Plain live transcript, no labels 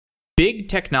Big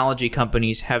technology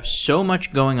companies have so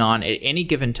much going on at any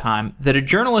given time that a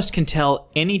journalist can tell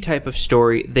any type of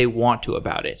story they want to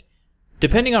about it.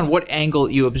 Depending on what angle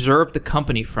you observe the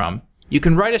company from, you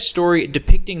can write a story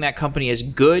depicting that company as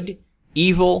good,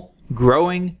 evil,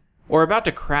 growing, or about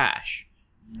to crash.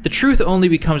 The truth only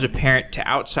becomes apparent to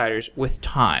outsiders with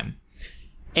time.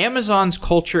 Amazon's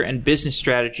culture and business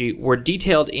strategy were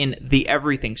detailed in The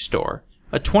Everything Store,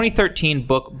 a 2013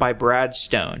 book by Brad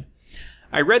Stone.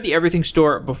 I read The Everything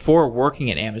Store before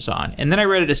working at Amazon, and then I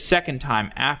read it a second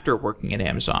time after working at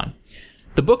Amazon.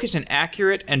 The book is an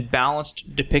accurate and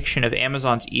balanced depiction of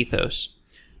Amazon's ethos.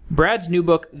 Brad's new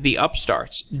book, The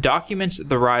Upstarts, documents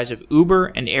the rise of Uber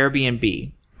and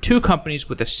Airbnb, two companies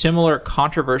with a similar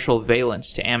controversial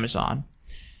valence to Amazon.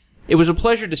 It was a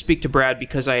pleasure to speak to Brad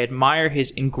because I admire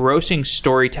his engrossing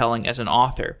storytelling as an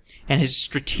author and his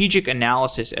strategic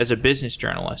analysis as a business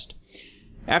journalist.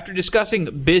 After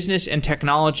discussing business and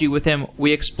technology with him,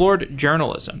 we explored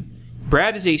journalism.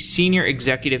 Brad is a senior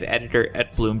executive editor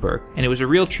at Bloomberg, and it was a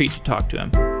real treat to talk to him.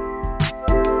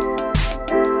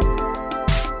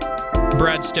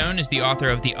 Brad Stone is the author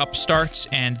of The Upstarts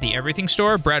and The Everything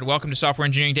Store. Brad, welcome to Software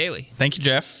Engineering Daily. Thank you,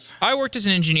 Jeff. I worked as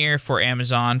an engineer for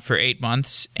Amazon for 8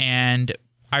 months, and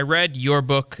I read your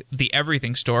book, The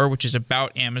Everything Store, which is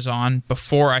about Amazon,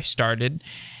 before I started.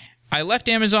 I left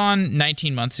Amazon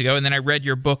 19 months ago, and then I read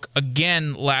your book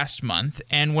again last month.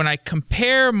 And when I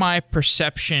compare my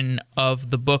perception of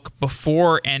the book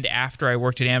before and after I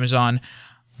worked at Amazon,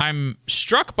 I'm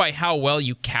struck by how well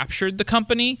you captured the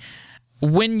company.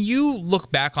 When you look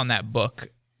back on that book,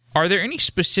 are there any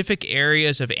specific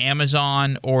areas of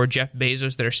Amazon or Jeff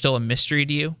Bezos that are still a mystery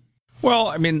to you? Well,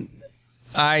 I mean,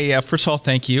 first of all,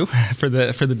 thank you for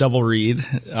the double read.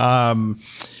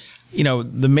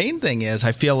 The main thing is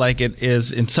I feel like it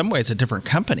is in some ways a different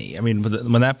company. I mean,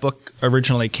 when that book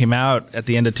originally came out at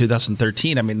the end of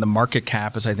 2013, I mean, the market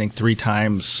cap is, I think, 3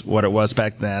 times what it was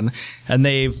back then. And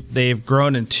they've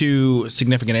grown in 2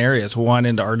 significant areas. One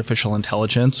into artificial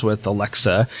intelligence with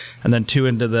Alexa, and then 2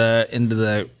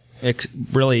 into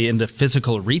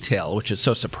physical retail, which is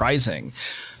so surprising.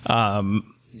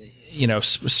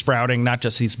 Sprouting not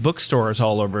just these bookstores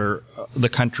all over the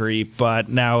country, but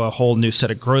now a whole new set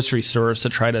of grocery stores to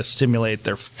try to stimulate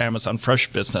their Amazon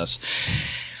Fresh business.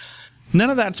 None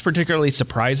of that's particularly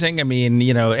surprising. I mean,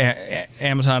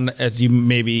 Amazon, as you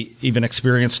maybe even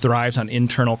experienced, thrives on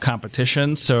internal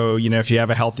competition. So, if you have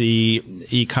a healthy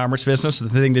e-commerce business, the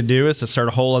thing to do is to start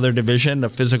a whole other division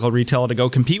of physical retail to go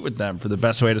compete with them for the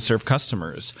best way to serve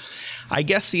customers. I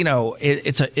guess,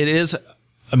 it is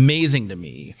amazing to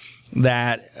me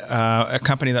that a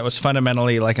company that was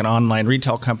fundamentally like an online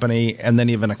retail company and then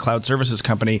even a cloud services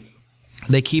company,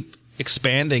 they keep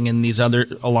expanding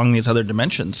along these other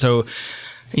dimensions. So,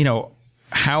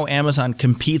 how Amazon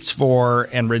competes for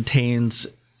and retains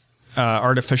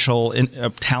artificial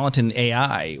talent in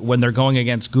AI when they're going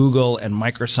against Google and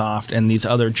Microsoft and these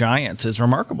other giants is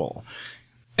remarkable.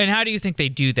 And how do you think they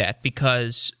do that?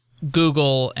 Because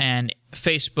Google and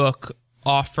Facebook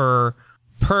offer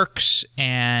perks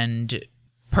and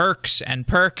perks and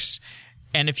perks.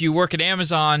 And if you work at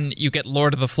Amazon, you get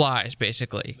Lord of the Flies,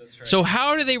 basically. That's right. So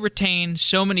how do they retain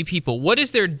so many people? What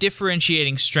is their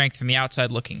differentiating strength from the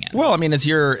outside looking in? Well, I mean, as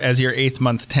your 8th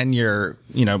month tenure,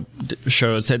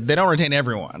 shows that they don't retain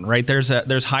everyone, right? There's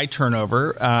high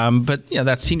turnover, but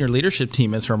that senior leadership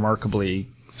team is remarkably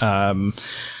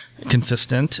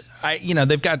consistent.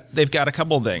 They've got a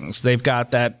couple of things. They've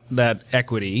got that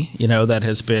equity, that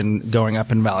has been going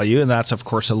up in value, and that's of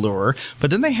course a lure. But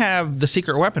then they have the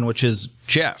secret weapon, which is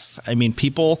Jeff. I mean,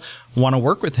 people want to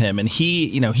work with him, and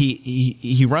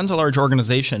he runs a large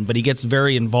organization, but he gets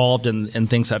very involved in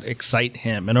things that excite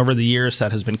him. And over the years,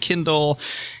 that has been Kindle,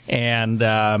 and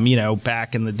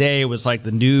back in the day, it was like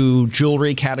the new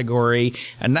jewelry category,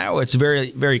 and now it's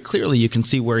very, very clearly you can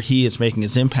see where he is making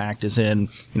his impact is in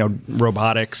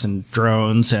robotics and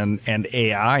drones and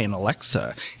AI and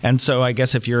Alexa. And so I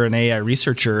guess if you're an AI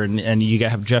researcher and you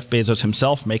have Jeff Bezos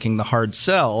himself making the hard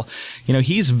sell,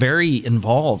 he's very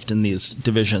involved in these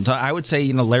divisions. I would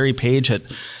say, Larry Page at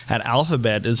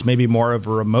Alphabet is maybe more of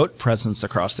a remote presence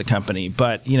across the company.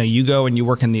 But, you go and you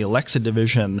work in the Alexa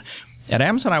division at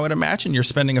Amazon, I would imagine you're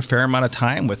spending a fair amount of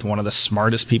time with one of the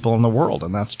smartest people in the world.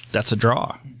 And that's a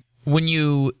draw. When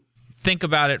you think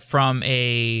about it from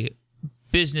a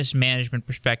business management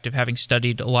perspective, having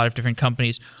studied a lot of different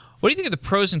companies, what do you think are the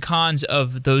pros and cons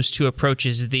of those two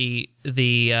approaches? The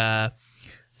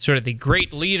sort of the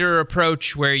great leader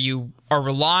approach where you are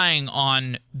relying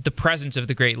on the presence of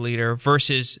the great leader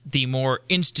versus the more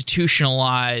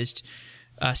institutionalized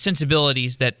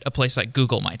sensibilities that a place like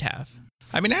Google might have?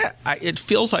 I mean, it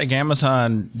feels like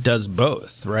Amazon does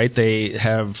both, right? They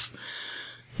have,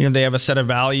 they have a set of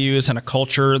values and a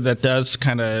culture that does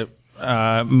kind of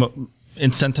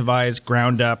incentivize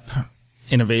ground up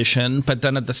innovation, but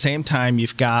then at the same time,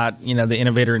 you've got, the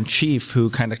innovator in chief who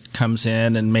kind of comes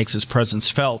in and makes his presence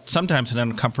felt, sometimes in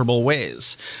uncomfortable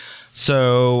ways.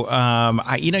 So,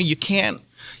 you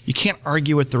can't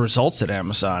argue with the results at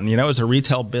Amazon. As a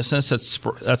retail business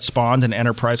that's spawned an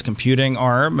enterprise computing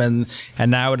arm, and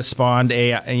now it has spawned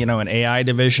an AI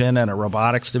division and a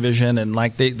robotics division, and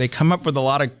they come up with a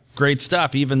lot of great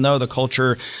stuff, even though the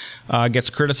culture gets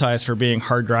criticized for being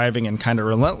hard driving and kind of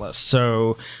relentless.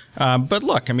 So, but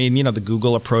look, the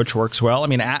Google approach works well.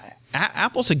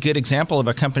 Apple's a good example of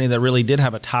a company that really did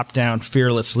have a top-down,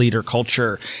 fearless leader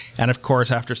culture. And of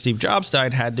course, after Steve Jobs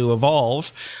died, had to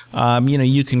evolve.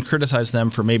 You can criticize them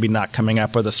for maybe not coming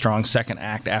up with a strong second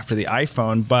act after the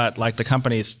iPhone, but the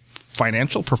company's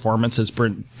financial performance has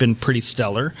been pretty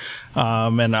stellar.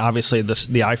 And obviously the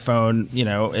iPhone,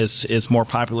 is more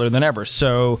popular than ever.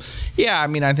 So yeah,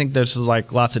 I think there's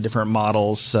lots of different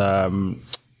models. And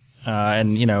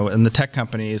the tech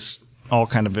companies all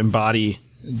kind of embody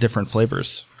different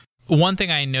flavors. One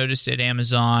thing I noticed at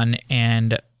Amazon,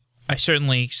 and I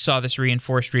certainly saw this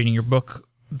reinforced reading your book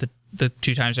the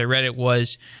 2 times I read it,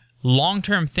 was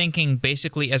long-term thinking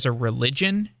basically as a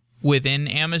religion within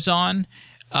Amazon.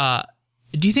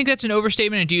 Do you think that's an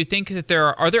overstatement? And do you think that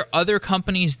are there other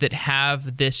companies that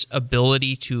have this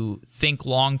ability to think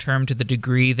long-term to the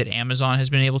degree that Amazon has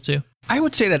been able to? I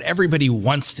would say that everybody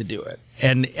wants to do it,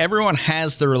 and everyone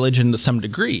has the religion to some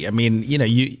degree.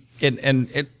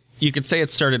 You could say it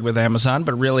started with Amazon,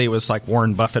 but really it was like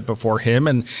Warren Buffett before him,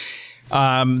 and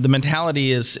the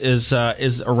mentality is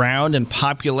around and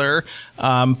popular,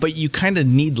 but you kind of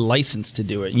need license to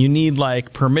do it. You need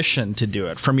permission to do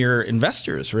it from your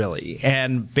investors, really.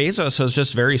 And Bezos was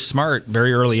just very smart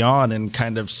very early on in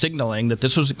kind of signaling that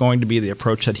this was going to be the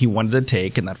approach that he wanted to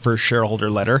take in that first shareholder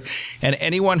letter. And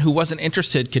anyone who wasn't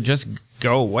interested could just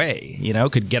go away,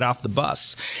 could get off the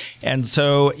bus. And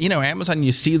so, Amazon,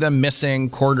 you see them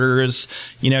missing quarters,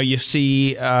 you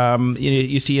see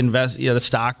the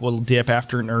stock will dip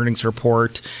after an earnings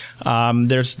report.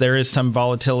 There is some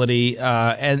volatility,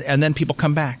 and then people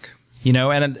come back, and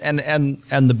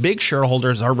the big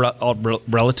shareholders are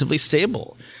relatively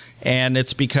stable. And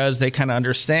it's because they kind of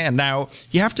understand. Now,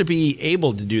 you have to be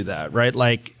able to do that, right?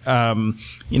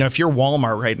 If you're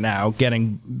Walmart right now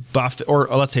getting buffeted, or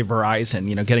let's say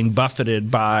Verizon, getting buffeted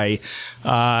by,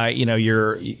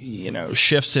 your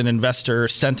shifts in investor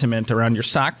sentiment around your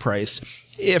stock price.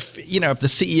 If the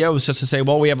CEO is just to say,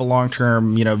 well, we have a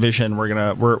long-term, vision,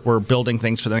 we're building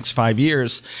things for the next 5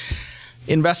 years,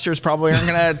 investors probably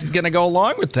aren't gonna go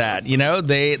along with that.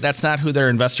 That's not who their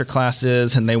investor class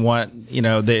is, and they want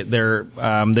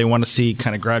they want to see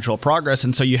kind of gradual progress.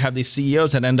 And so you have these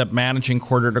CEOs that end up managing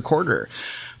quarter to quarter.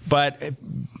 But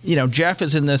Jeff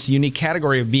is in this unique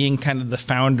category of being kind of the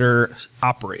founder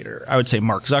operator. I would say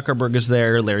Mark Zuckerberg is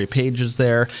there, Larry Page is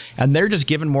there, and they're just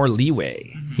given more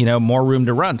leeway, more room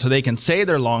to run. So they can say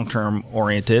they're long-term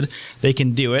oriented. They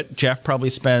can do it. Jeff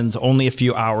probably spends only a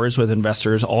few hours with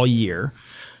investors all year,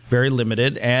 very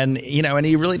limited. And, and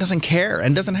he really doesn't care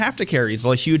and doesn't have to care. He's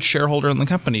a huge shareholder in the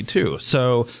company too.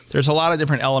 So there's a lot of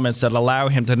different elements that allow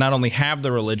him to not only have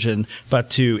the religion, but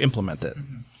to implement it.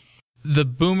 The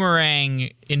boomerang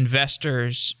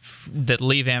investors that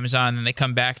leave Amazon and then they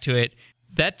come back to it,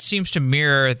 that seems to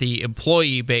mirror the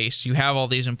employee base. You have all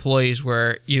these employees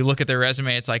where you look at their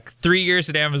resume, it's 3 years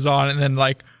at Amazon and then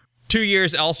 2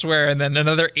 years elsewhere and then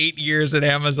another 8 years at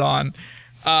Amazon.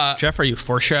 Jeff, are you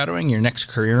foreshadowing your next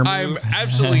career move? I'm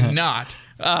absolutely not.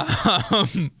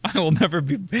 I will never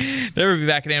be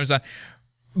back at Amazon.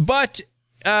 But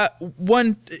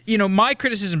my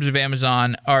criticisms of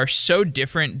Amazon are so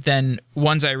different than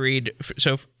ones I read.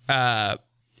 So I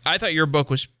thought your book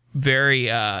was very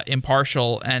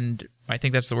impartial, and I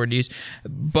think that's the word to use.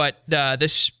 But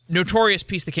this notorious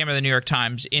piece that came out of the New York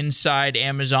Times, Inside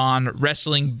Amazon,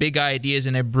 Wrestling Big Ideas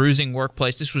in a Bruising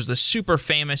Workplace. This was the super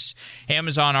famous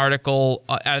Amazon article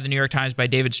out of the New York Times by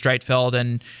David Streitfeld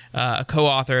and a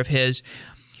co-author of his.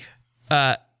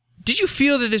 Did you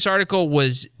feel that this article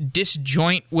was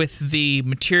disjoint with the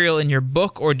material in your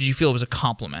book, or did you feel it was a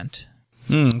compliment?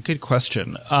 Good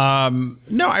question.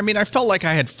 No, I felt like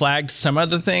I had flagged some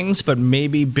other things, but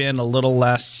maybe been a little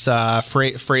less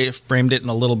framed it in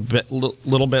a little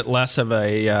bit less of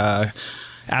a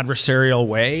adversarial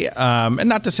way. And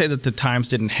not to say that the Times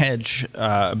didn't hedge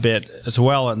a bit as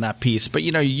well in that piece, but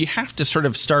you have to sort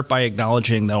of start by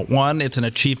acknowledging that, one, it's an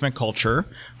achievement culture,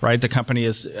 right? The company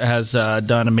has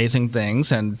done amazing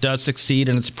things and does succeed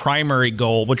in its primary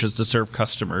goal, which is to serve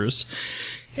customers.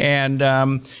 And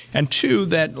two,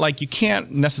 that like you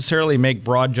can't necessarily make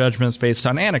broad judgments based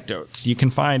on anecdotes. You can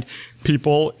find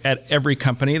people at every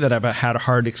company that have had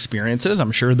hard experiences.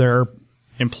 I'm sure there are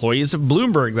employees of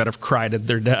Bloomberg that have cried at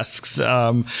their desks.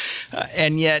 And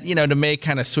yet, to make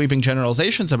kind of sweeping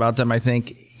generalizations about them, I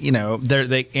think,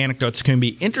 the anecdotes can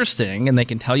be interesting and they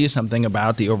can tell you something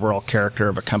about the overall character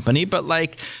of a company. But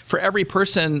like for every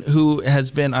person who has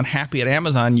been unhappy at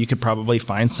Amazon, you could probably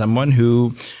find someone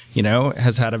who,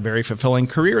 has had a very fulfilling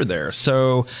career there.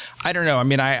 So I don't know. I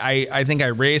mean, I think I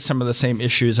raised some of the same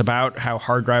issues about how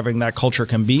hard driving that culture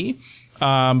can be.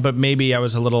 But maybe I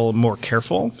was a little more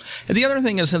careful. And the other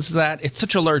thing is that it's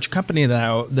such a large company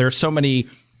now. There are so many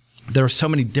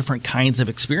different kinds of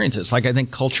experiences. Like I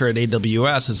think culture at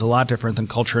AWS is a lot different than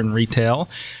culture in retail.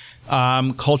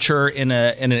 Culture in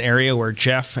an area where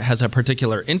Jeff has a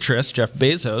particular interest, Jeff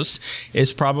Bezos,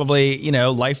 is probably,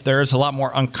 life there is a lot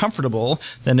more uncomfortable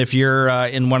than if you're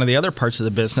in one of the other parts of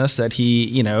the business that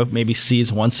he, maybe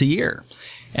sees once a year.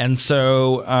 And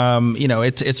so,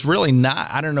 it's really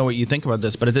not, I don't know what you think about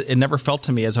this, but it never felt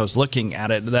to me as I was looking at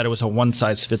it that it was a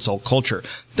one-size-fits-all culture.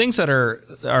 Things that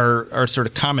are sort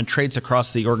of common traits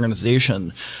across the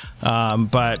organization,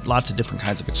 but lots of different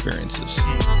kinds of experiences.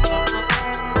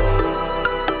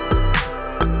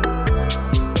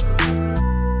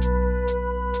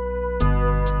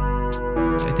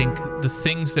 I think the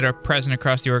things that are present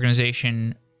across the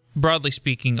organization, broadly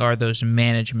speaking, are those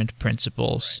management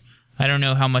principles. I don't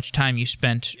know how much time you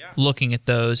spent looking at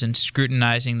those and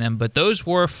scrutinizing them, but those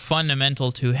were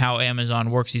fundamental to how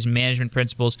Amazon works, these management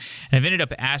principles. And I've ended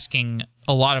up asking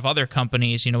a lot of other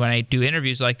companies, when I do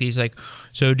interviews like these, like,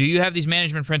 so do you have these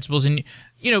management principles? And,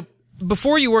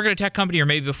 before you work at a tech company or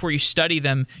maybe before you study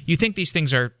them, you think these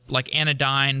things are like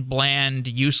anodyne, bland,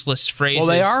 useless phrases.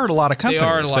 Well, they are at a lot of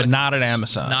companies, but not at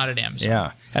Amazon. Not at Amazon.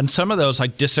 Yeah. And some of those,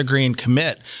 like disagree and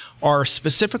commit, are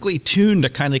specifically tuned to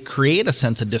kind of create a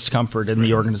sense of discomfort in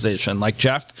the organization. Like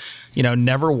Jeff,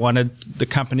 never wanted the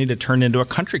company to turn into a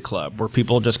country club where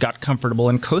people just got comfortable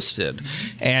and coasted.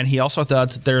 And he also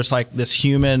thought that there's like this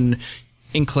human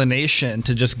inclination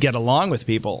to just get along with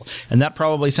people, and that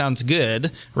probably sounds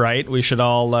good, right? We should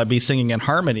all be singing in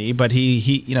harmony, but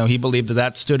he believed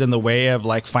that stood in the way of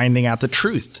like finding out the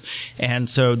truth. And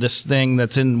so this thing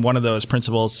that's in one of those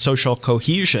principles, social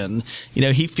cohesion,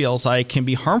 he feels like can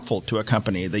be harmful to a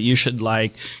company. That you should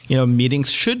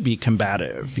meetings should be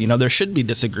combative. There should be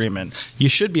disagreement. You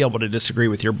should be able to disagree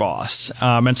with your boss.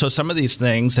 And so some of these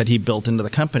things that he built into the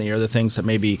company are the things that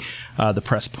maybe the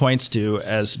press points to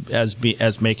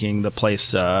as making the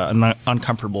place an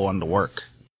uncomfortable one to work.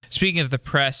 Speaking of the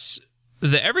press,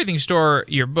 the Everything Store,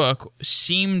 your book,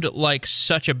 seemed like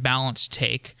such a balanced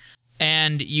take.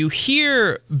 And you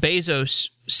hear Bezos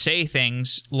say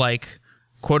things like,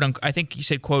 quote unquote, I think he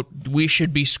said, quote, we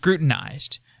should be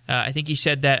scrutinized. I think he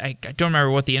said that, I don't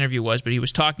remember what the interview was, but he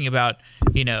was talking about,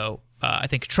 I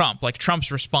think Trump, like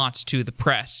Trump's response to the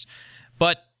press.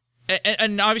 But,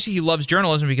 and obviously he loves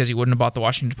journalism because he wouldn't have bought the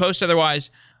Washington Post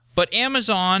otherwise. But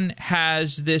Amazon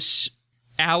has this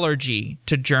allergy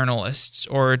to journalists,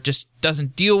 or just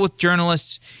doesn't deal with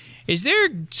journalists. Is there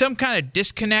some kind of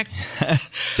disconnect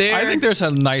there? I think there's a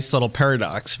nice little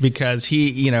paradox because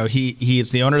he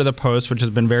is the owner of the Post, which has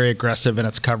been very aggressive in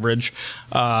its coverage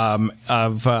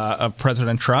of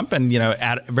President Trump, and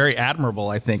very admirable,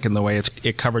 I think, in the way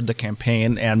it covered the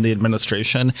campaign and the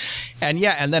administration, and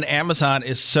then Amazon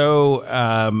is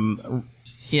so.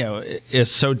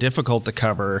 Is so difficult to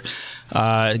cover,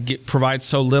 provides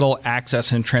so little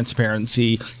access and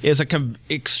transparency, is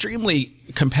extremely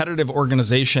competitive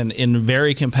organization in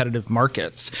very competitive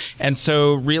markets. And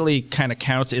so really kind of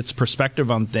counts its perspective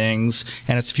on things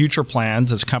and its future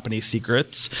plans as company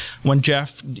secrets. When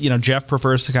Jeff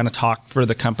prefers to kind of talk for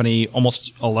the company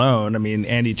almost alone. I mean,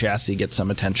 Andy Jassy gets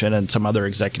some attention and some other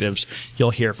executives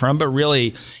you'll hear from, but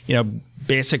really,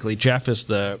 basically Jeff is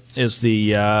the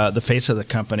face of the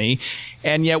company.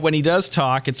 And yet when he does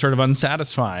talk, it's sort of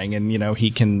unsatisfying, and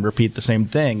he can repeat the same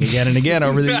thing again and again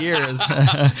over the years.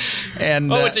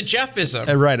 And it's a Jeffism.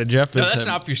 Right, a Jeffism. No, that's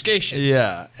an obfuscation.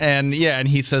 Yeah. And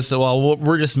he says, well,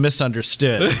 we're just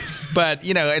misunderstood. But,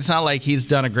 it's not like he's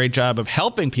done a great job of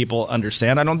helping people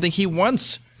understand. I don't think he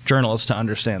wants journalists to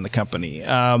understand the company.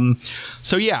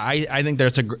 So yeah, I think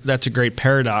that's a great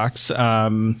paradox.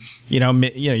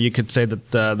 You could say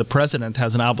that the president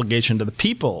has an obligation to the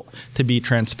people to be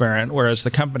transparent, whereas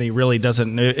the company really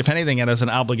doesn't. If anything, it has an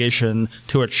obligation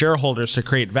to its shareholders to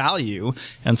create value,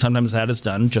 and sometimes that is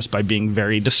done just by being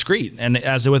very discreet. And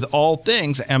as with all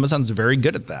things, Amazon's very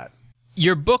good at that.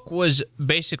 Your book was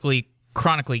basically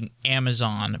chronicling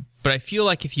Amazon, but I feel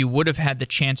like if you would have had the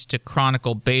chance to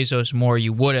chronicle Bezos more,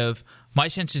 you would have. My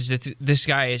sense is that this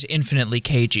guy is infinitely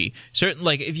cagey. Certainly,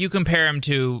 like if you compare him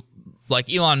to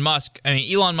like Elon Musk, I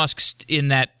mean, Elon Musk's in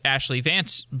that Ashley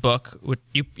Vance book.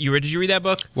 Did you read that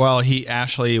book? Well, he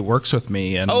actually works with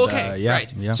me, and right.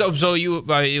 Yeah. So you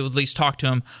at least talk to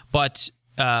him, but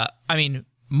I mean,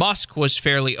 Musk was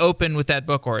fairly open with that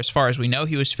book, or as far as we know,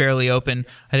 he was fairly open.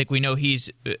 I think we know he's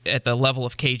at the level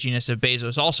of caginess of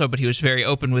Bezos also, but he was very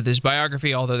open with his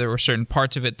biography, although there were certain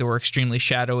parts of it that were extremely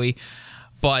shadowy.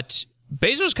 But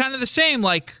Bezos kind of the same,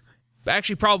 like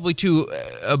actually probably to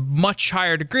a much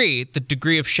higher degree, the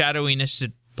degree of shadowiness,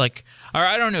 like, or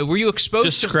I don't know, were you exposed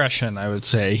discretion, I would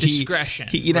say. Discretion.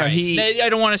 Right. I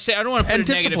don't want to put a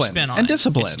negative spin on it. And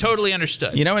discipline. It's totally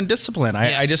understood. And discipline.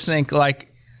 Yes. I just think like,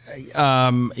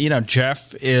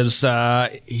 Jeff is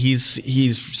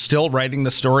he's still writing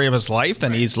the story of his life,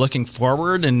 and he's looking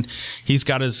forward, and he's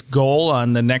got his goal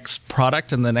on the next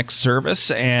product and the next service,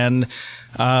 and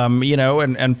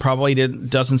and probably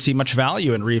doesn't see much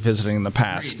value in revisiting the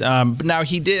past. But now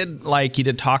he did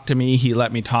talk to me. He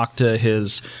let me talk to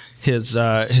his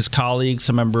colleagues,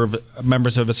 some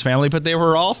members of his family, but they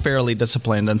were all fairly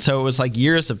disciplined. And so it was like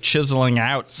years of chiseling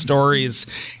out stories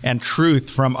and truth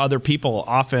from other people,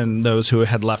 often those who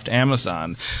had left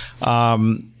Amazon.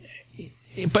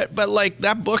 But like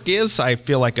that book is, I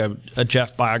feel like a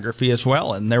Jeff biography as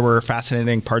well, and there were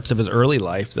fascinating parts of his early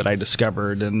life that I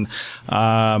discovered, and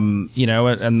and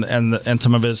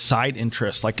some of his side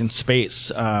interests, like in space,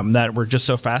 that were just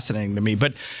so fascinating to me.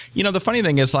 But the funny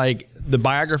thing is, like, the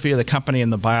biography of the company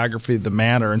and the biography of the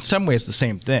man are in some ways the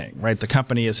same thing, right? The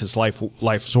company is his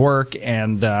life's work,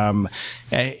 and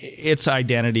its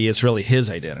identity is really his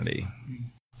identity.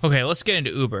 Okay, let's get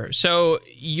into Uber. So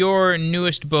your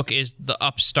newest book is The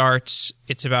Upstarts.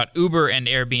 It's about Uber and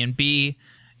Airbnb.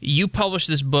 You published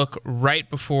this book right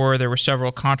before there were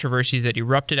several controversies that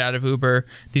erupted out of Uber.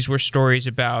 These were stories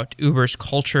about Uber's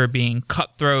culture being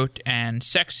cutthroat and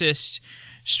sexist,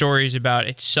 stories about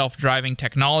its self-driving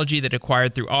technology that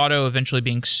acquired through Auto eventually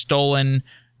being stolen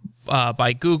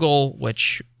by Google,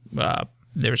 which...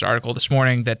 there was an article this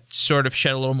morning that sort of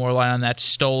shed a little more light on that.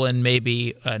 Stolen,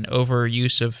 maybe an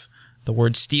overuse of the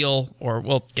word steal, or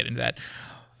we'll get into that.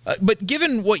 But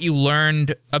given what you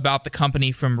learned about the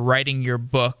company from writing your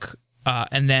book,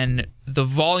 and then the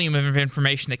volume of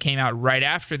information that came out right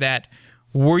after that,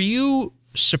 were you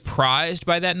surprised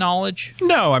by that knowledge?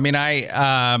 No, I mean,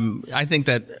 I think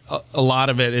that a lot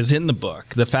of it is in the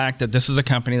book. The fact that this is a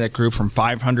company that grew from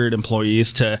 500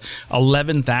 employees to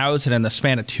 11,000 in the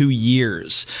span of 2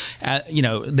 years.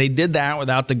 They did that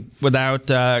without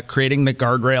creating the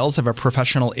guardrails of a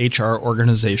professional HR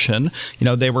organization.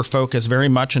 They were focused very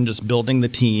much on just building the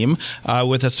team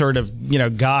with a sort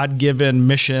of God-given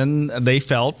mission. They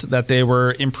felt that they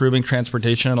were improving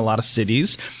transportation in a lot of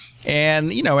cities.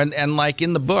 And, and like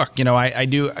in the book, I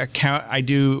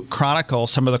do chronicle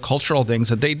some of the cultural things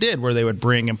that they did, where they would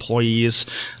bring employees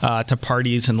to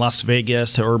parties in Las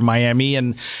Vegas or Miami.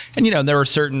 And there were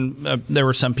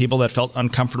some people that felt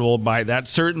uncomfortable by that.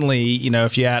 Certainly,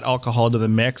 if you add alcohol to the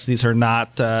mix, these are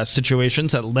not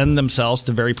situations that lend themselves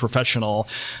to very professional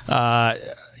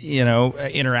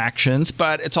interactions,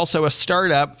 but it's also a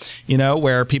startup,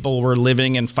 where people were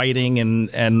living and fighting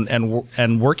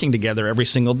and working together every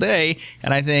single day.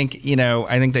 And I think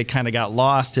they kind of got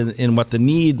lost in what the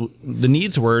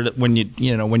needs were when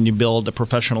you build a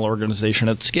professional organization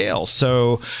at scale.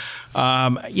 So,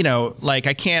 I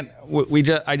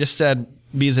just said,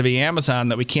 vis-a-vis Amazon,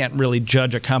 that we can't really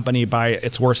judge a company by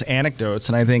its worst anecdotes.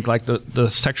 And I think like the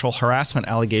sexual harassment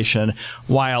allegation,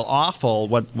 while awful,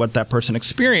 what that person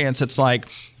experienced, it's like,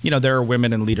 there are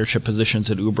women in leadership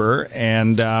positions at Uber,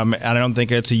 and I don't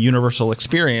think it's a universal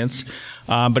experience.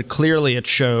 But clearly it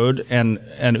showed, and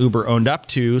Uber owned up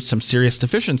to, some serious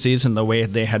deficiencies in the way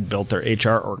they had built their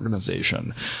HR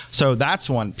organization. So that's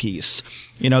one piece.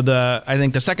 I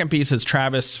think the second piece is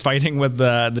Travis fighting with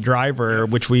the driver,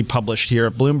 which we published here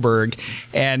at Bloomberg.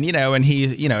 And, and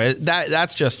he,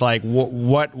 that's just like,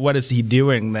 what is he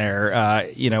doing there?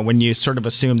 When you sort of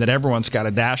assume that everyone's got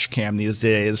a dash cam these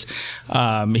days,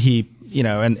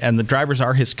 and the drivers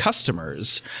are his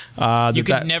customers. You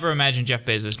could never imagine Jeff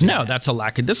Bezos doing that. That's a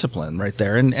lack of discipline right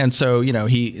there. And so,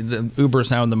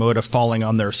 Uber's now in the mode of falling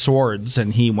on their swords,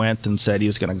 and he went and said he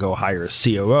was going to go hire a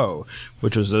COO,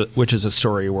 which is a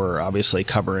story we're obviously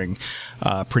covering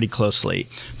pretty closely.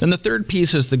 Then the third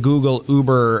piece is the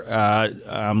Google-Uber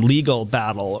legal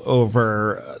battle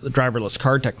over the driverless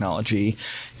car technology.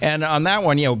 And on that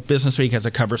one, Business Week has a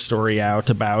cover story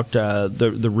out about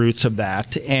the roots of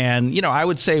that. And, I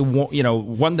would say,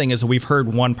 one thing is that we've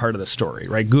heard one part of the story,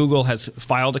 right? Google has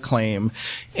filed a claim,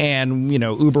 and,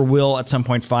 Uber will at some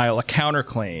point file a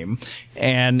counterclaim.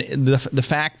 And the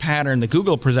fact pattern that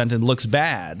Google presented looks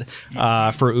bad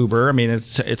for Uber. I mean,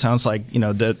 it sounds like,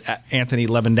 that Anthony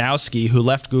Levandowski, who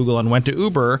left Google and went to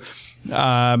Uber,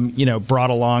 brought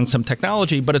along some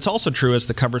technology, but it's also true, as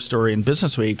the cover story in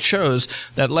Business Week shows,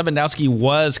 that Levandowski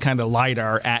was kind of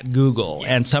LiDAR at Google,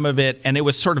 and some of it, and it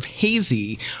was sort of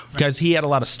hazy because he had a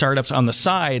lot of startups on the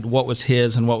side, what was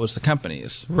his and what was the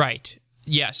company's. Right.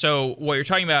 Yeah. So what you're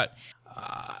talking about,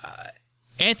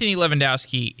 Anthony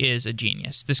Levandowski is a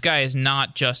genius. This guy is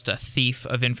not just a thief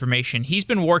of information. He's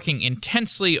been working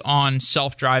intensely on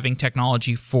self-driving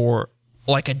technology for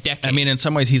like a decade. I mean, in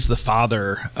some ways, he's the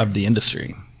father of the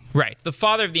industry. Right. The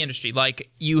father of the industry.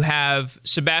 Like, you have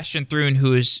Sebastian Thrun,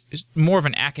 who is more of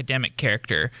an academic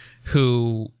character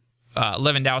who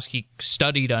Levandowski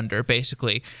studied under,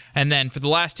 basically. And then for the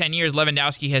last 10 years,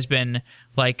 Levandowski has been,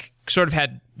 like, sort of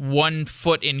had one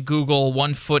foot in Google,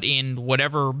 one foot in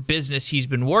whatever business he's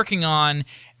been working on.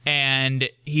 And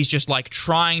he's just, like,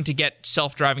 trying to get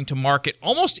self-driving to market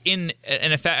almost in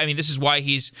effect. I mean, this is why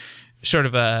he's sort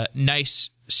of a nice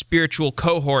spiritual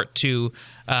cohort to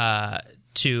Travis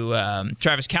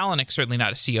Kalanick, certainly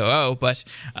not a COO, but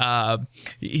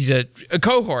he's a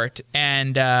cohort,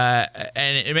 and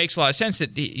it makes a lot of sense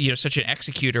that such an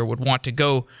executor would want to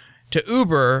go to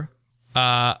Uber.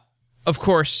 Of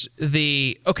course,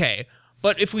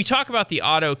 but if we talk about the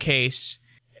Otto case,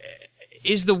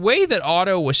 is the way that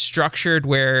Otto was structured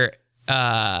where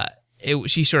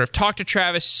she sort of talked to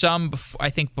Travis I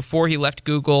think before he left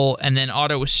Google, and then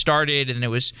Otto was started and it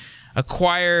was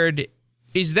acquired.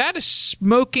 Is that a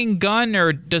smoking gun,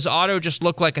 or does Otto just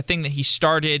look like a thing that he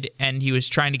started and he was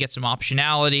trying to get some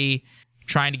optionality,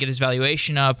 trying to get his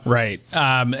valuation up? Right.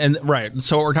 Right.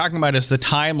 So what we're talking about is the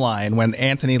timeline when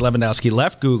Anthony Levandowski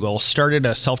left Google, started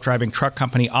a self-driving truck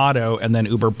company, Otto, and then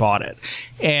Uber bought it.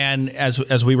 And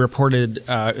as we reported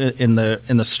in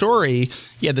the story,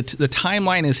 the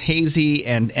timeline is hazy,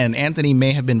 and Anthony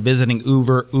may have been visiting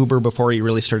Uber before he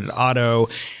really started Otto.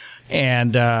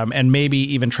 And maybe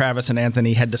even Travis and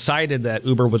Anthony had decided that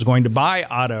Uber was going to buy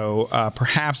Otto,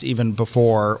 perhaps even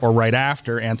before or right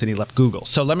after Anthony left Google.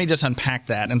 So let me just unpack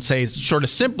that and say, sort of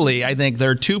simply, I think there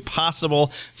are two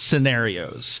possible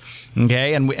scenarios.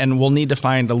 Okay, and we'll need to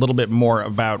find a little bit more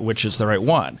about which is the right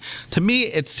one. To me,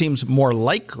 it seems more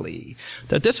likely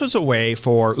that this was a way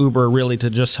for Uber really to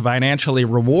just financially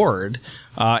reward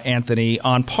Anthony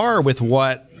on par with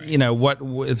what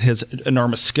with his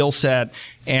enormous skill set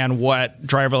and what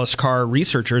driverless car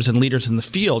researchers and leaders in the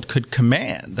field could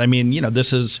command. I mean,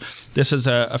 this is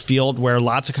a field where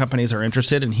lots of companies are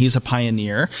interested, and he's a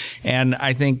pioneer. And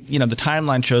I think, the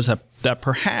timeline shows that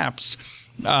perhaps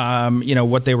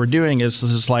what they were doing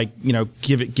is like,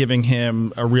 giving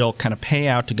him a real kind of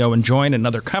payout to go and join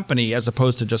another company as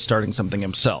opposed to just starting something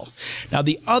himself. Now,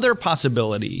 the other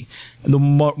possibility, the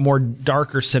more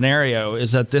darker scenario,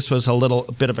 is that this was a little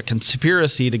bit of a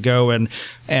conspiracy to go and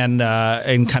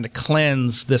kind of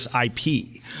cleanse this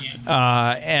IP.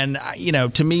 And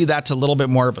to me, that's a little bit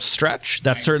more of a stretch.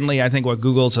 That's certainly, I think, what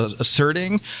Google's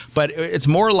asserting. But it's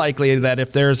more likely that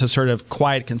if there's a sort of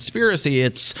quiet conspiracy,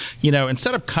 it's,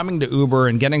 instead of coming to Uber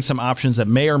and getting some options that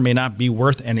may or may not be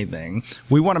worth anything,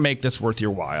 we want to make this worth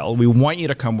your while. We want you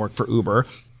to come work for Uber.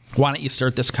 Why don't you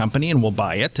start this company and we'll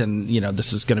buy it? And,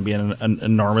 this is going to be an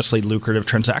enormously lucrative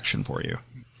transaction for you.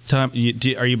 Tom,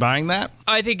 are you buying that?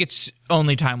 I think it's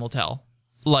only time will tell.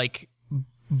 Like,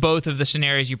 both of the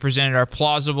scenarios you presented are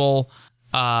plausible.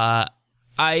 I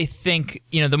think,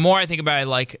 the more I think about it,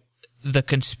 like the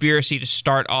conspiracy to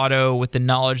start Otto with the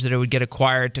knowledge that it would get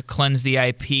acquired to cleanse the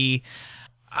IP,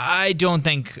 I don't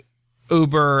think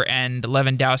Uber and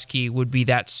Levandowski would be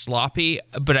that sloppy,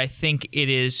 but I think it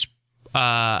is,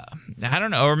 I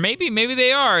don't know, or maybe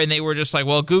they are, and they were just like,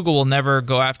 well, Google will never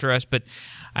go after us, but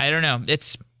I don't know.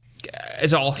 It's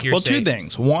all hearsay. Well, two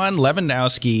things. One,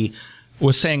 Levandowski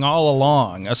was saying all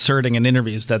along, asserting in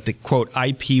interviews that the, quote,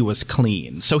 IP was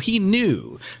clean. So he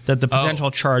knew that the potential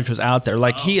charge was out there.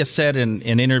 Like he has said in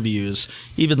interviews,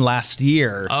 even last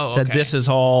year, that this is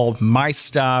all my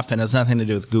stuff and has nothing to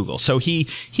do with Google. So he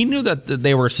knew that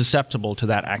they were susceptible to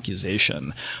that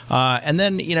accusation. And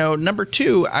then, number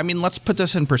two, I mean, let's put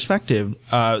this in perspective,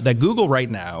 that Google right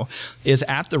now is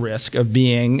at the risk of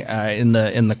being, in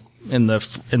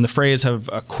the phrase of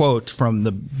a quote from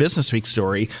the Business Week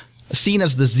story, seen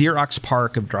as the Xerox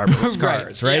PARC of driverless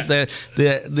cars, right? Yes.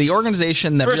 The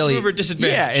organization that First mover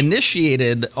disadvantage.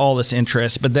 Initiated all this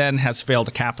interest, but then has failed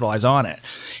to capitalize on it.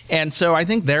 And so I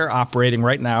think they're operating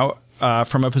right now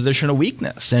from a position of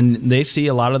weakness, and they see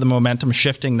a lot of the momentum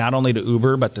shifting not only to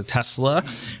Uber but to Tesla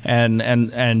and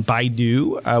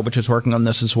Baidu, which is working on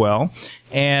this as well.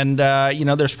 And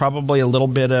there's probably a little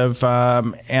bit of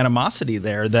animosity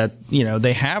there that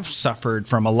they have suffered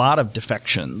from a lot of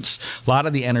defections, a lot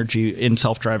of the energy in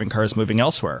self-driving cars moving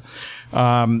elsewhere. So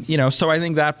I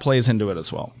think that plays into it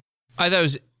as well. I thought it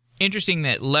was interesting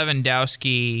that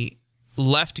Lewandowski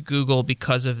left Google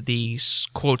because of the,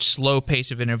 quote, slow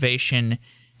pace of innovation,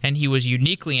 and he was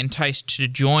uniquely enticed to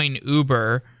join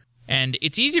Uber. And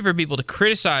it's easy for people to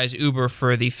criticize Uber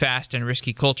for the fast and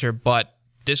risky culture, but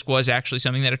this was actually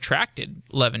something that attracted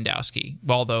Lewandowski,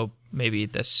 although maybe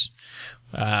this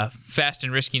fast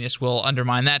and riskiness will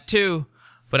undermine that too.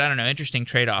 But I don't know, interesting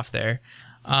trade-off there.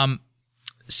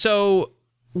 So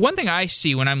one thing I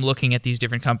see when I'm looking at these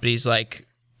different companies like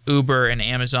Uber and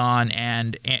Amazon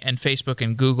and Facebook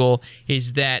and Google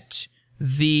is that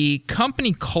the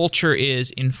company culture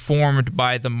is informed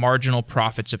by the marginal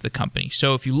profits of the company.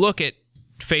 So if you look at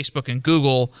Facebook and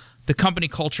Google, the company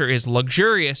culture is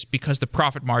luxurious because the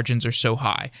profit margins are so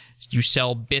high. You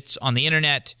sell bits on the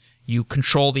internet, you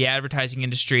control the advertising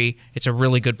industry, it's a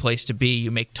really good place to be, you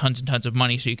make tons and tons of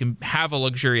money, so you can have a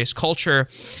luxurious culture.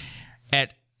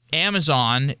 At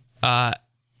Amazon, I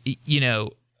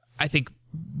think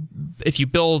if you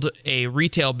build a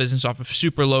retail business off of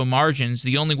super low margins,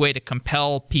 the only way to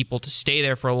compel people to stay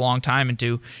there for a long time and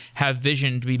to have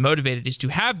vision, to be motivated, is to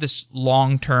have this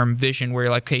long-term vision where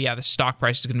you're like, okay, yeah, the stock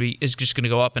price is just going to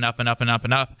go up and up and up and up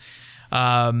and up.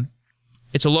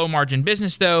 It's a low-margin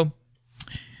business, though.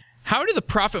 How do the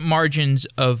profit margins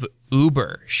of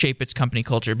Uber shape its company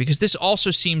culture? Because this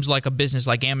also seems like a business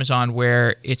like Amazon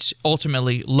where it's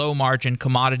ultimately low-margin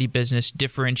commodity business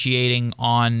differentiating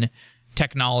on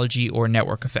technology or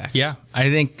network effects. Yeah, I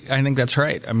think that's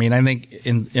right. I mean, I think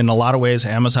in a lot of ways,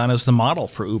 Amazon is the model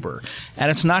for Uber.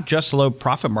 And it's not just low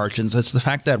profit margins. It's the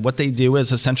fact that what they do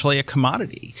is essentially a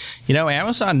commodity.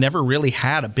 Amazon never really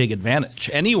had a big advantage.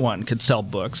 Anyone could sell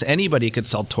books. Anybody could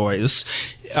sell toys.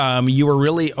 You were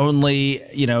really only,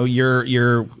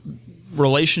 your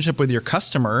relationship with your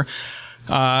customer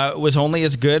was only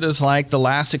as good as like the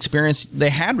last experience they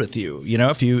had with you.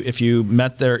 If you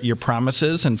met your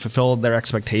promises and fulfilled their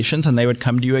expectations, and they would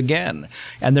come to you again.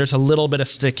 And there's a little bit of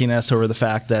stickiness over the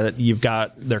fact that you've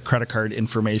got their credit card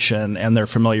information and they're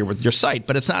familiar with your site.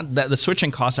 But it's not that the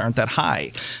switching costs aren't that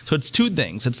high. So it's two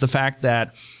things. It's the fact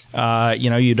that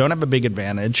you don't have a big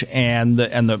advantage, and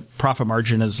the profit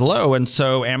margin is low, and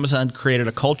so Amazon created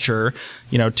a culture,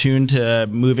 tuned to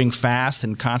moving fast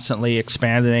and constantly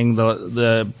expanding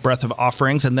the breadth of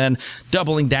offerings, and then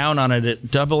doubling down on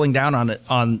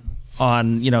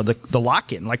the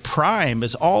lock-in. Like Prime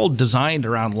is all designed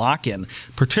around lock-in,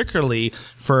 particularly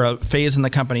for a phase in the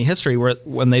company history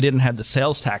when they didn't have the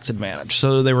sales tax advantage.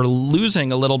 So they were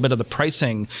losing a little bit of the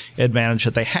pricing advantage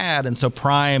that they had. And so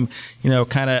Prime,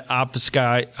 kind of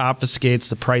obfuscates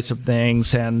the price of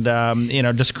things and,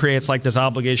 just creates like this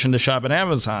obligation to shop at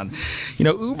Amazon.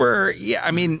 Uber, yeah, I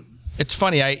mean, it's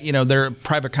funny, they're a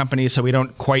private company, so we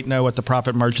don't quite know what the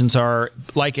profit margins are.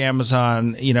 Like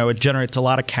Amazon, it generates a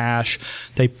lot of cash.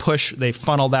 They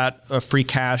funnel that free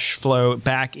cash flow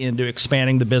back into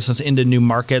expanding the business into new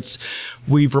markets.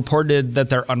 We've reported that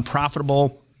they're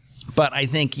unprofitable. But I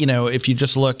think, if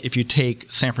you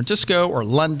take San Francisco or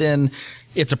London,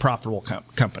 it's a profitable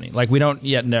company. Like, we don't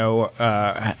yet know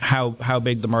how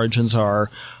big the margins are.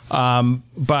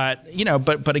 But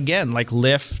again, like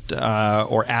Lyft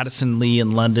or Addison Lee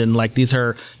in London, like these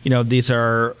are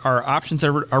options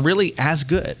that are really as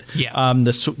good. Yeah.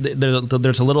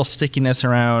 There's a little stickiness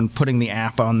around putting the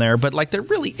app on there, but like there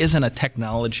really isn't a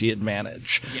technology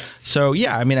advantage. Yeah. So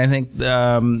yeah, I mean, I think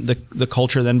the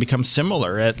culture then becomes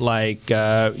similar at like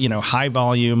high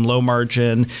volume, low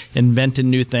margin, inventing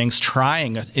new things, trying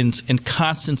in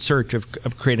constant search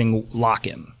of creating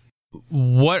lock-in.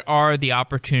 What are the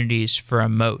opportunities for a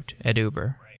moat at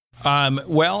Uber?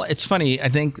 Well, it's funny. I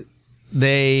think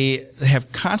they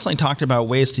have constantly talked about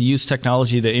ways to use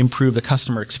technology to improve the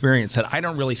customer experience that I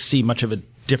don't really see much of a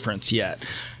difference yet.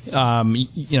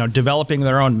 Developing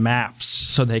their own maps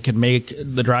so they can make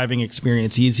the driving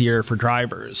experience easier for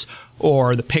drivers,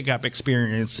 or the pickup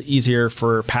experience easier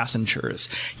for passengers.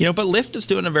 But Lyft is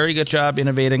doing a very good job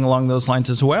innovating along those lines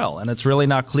as well. And it's really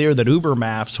not clear that Uber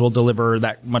Maps will deliver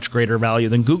that much greater value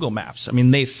than Google Maps. I mean,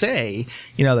 they say,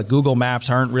 that Google Maps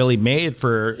aren't really made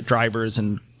for drivers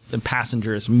and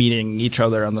passengers meeting each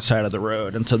other on the side of the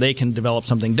road. And so they can develop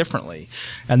something differently.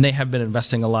 And they have been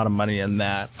investing a lot of money in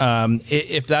that.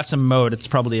 If that's a mode, it's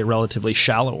probably a relatively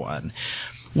shallow one.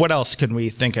 What else can we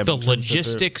think of? The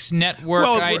logistics network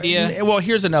idea? Well,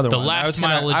 here's another one. Last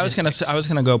mile logistics. I was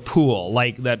going to go pool,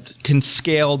 like that can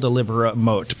scale, deliver a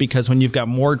moat, because when you've got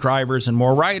more drivers and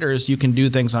more riders, you can do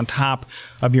things on top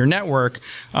of your network.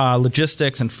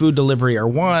 Logistics and food delivery are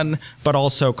one, but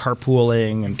also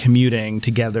carpooling and commuting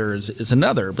together is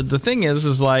another. But the thing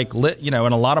is like, in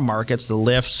a lot of markets, the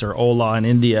Lyfts or Ola in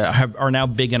India are now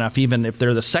big enough, even if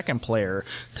they're the second player,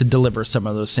 to deliver some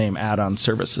of those same add-on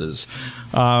services.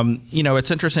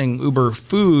 It's interesting. Uber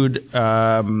Food,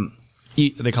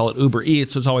 they call it Uber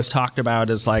Eats, was always talked about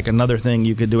as like another thing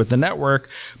you could do with the network.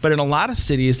 But in a lot of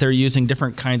cities, they're using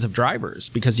different kinds of drivers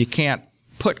because you can't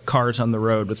put cars on the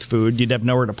road with food. You'd have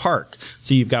nowhere to park.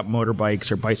 So you've got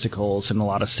motorbikes or bicycles in a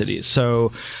lot of cities.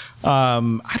 So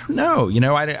I don't know.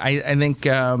 I think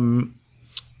I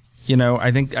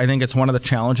think it's one of the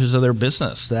challenges of their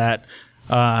business that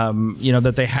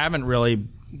that they haven't really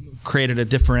created a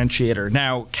differentiator.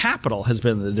 Now, capital has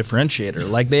been the differentiator.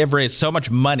 Like, they have raised so much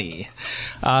money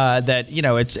that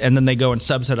it's, and then they go and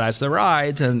subsidize the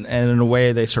rides, and in a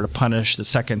way they sort of punish the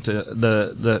second to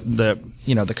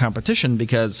the competition,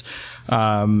 because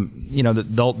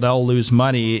they'll lose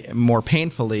money more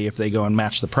painfully if they go and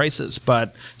match the prices.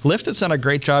 But Lyft has done a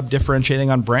great job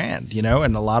differentiating on brand,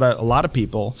 and a lot of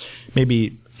people,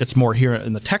 maybe it's more here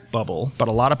in the tech bubble, but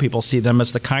a lot of people see them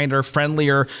as the kinder,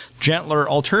 friendlier, gentler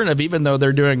alternative, even though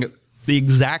they're doing the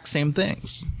exact same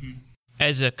things.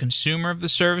 As a consumer of the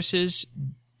services,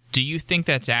 do you think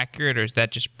that's accurate, or is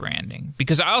that just branding?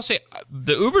 Because I'll say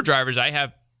the Uber drivers I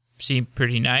have seem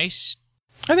pretty nice.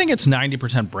 I think it's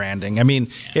 90% branding. I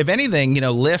mean, if anything,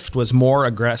 Lyft was more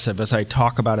aggressive, as I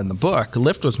talk about in the book.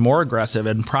 Lyft was more aggressive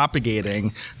in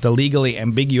propagating the legally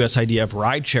ambiguous idea of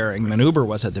ride sharing than Uber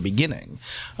was at the beginning.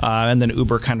 And then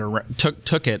Uber kind of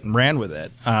took it and ran with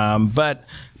it. But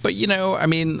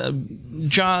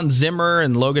John Zimmer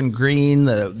and Logan Green,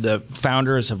 the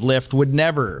founders of Lyft, would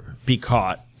never be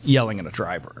caught yelling at a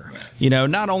driver.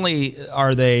 Not only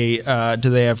are they do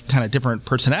they have kind of different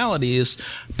personalities,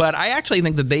 but I actually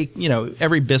think that they,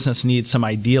 every business needs some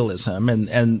idealism,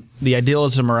 and the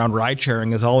idealism around ride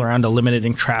sharing is all around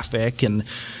eliminating traffic and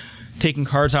taking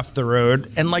cars off the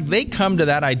road. And like, they come to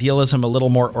that idealism a little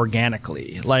more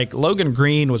organically. Like, Logan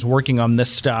Green was working on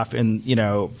this stuff in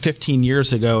 15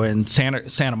 years ago in Santa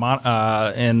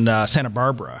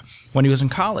Barbara when he was in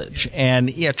college.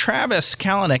 And Travis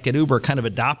Kalanick at Uber kind of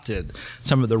adopted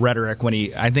some of the rhetoric when he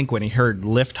heard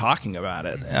Lyft talking about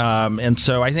it. And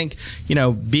so I think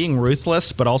being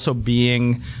ruthless but also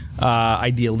being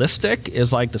idealistic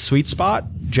is like the sweet spot.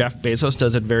 Jeff Bezos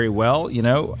does it very well,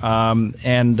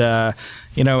 and I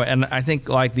think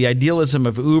like the idealism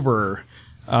of Uber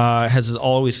has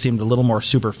always seemed a little more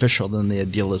superficial than the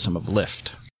idealism of Lyft.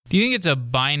 Do you think it's a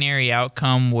binary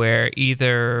outcome where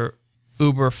either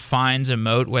Uber finds a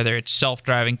moat, whether it's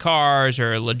self-driving cars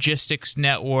or a logistics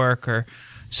network or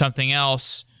something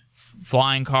else,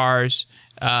 flying cars?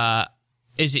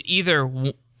 Is it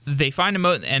either they find a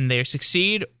moat and they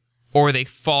succeed, or they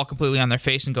fall completely on their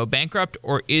face and go bankrupt,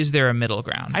 or is there a middle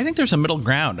ground? I think there's a middle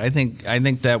ground. I think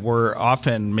that we're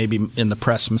often maybe in the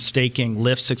press mistaking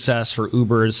Lyft's success for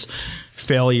Uber's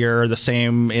failure, the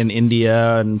same in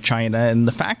India and China. And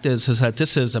the fact is that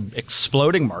this is an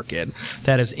exploding market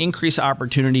that has increased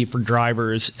opportunity for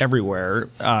drivers everywhere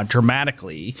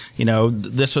dramatically.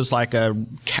 This was like a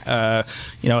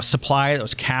supply that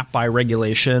was capped by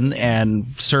regulation and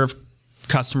served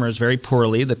customers very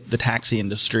poorly, the taxi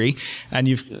industry, and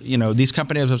these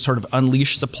companies have sort of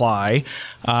unleashed supply.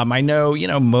 I know,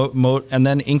 and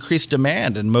then increased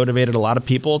demand and motivated a lot of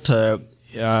people to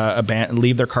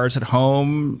leave their cars at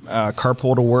home,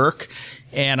 carpool to work.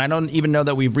 And I don't even know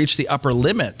that we've reached the upper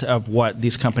limit of what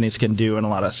these companies can do in a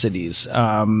lot of cities.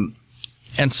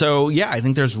 And so, yeah, I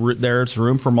think there's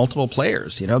room for multiple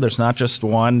players. There's not just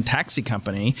one taxi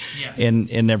company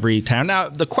in every town. Now,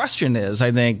 the question is,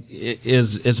 I think,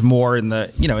 is more in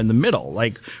the in the middle.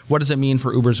 Like, what does it mean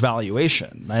for Uber's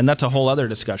valuation? And that's a whole other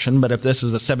discussion. But if this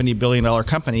is a $70 billion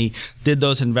company,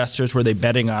 were they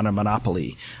betting on a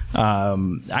monopoly?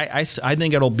 I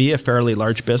think it'll be a fairly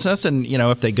large business, and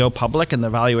if they go public and the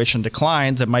valuation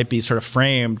declines, it might be sort of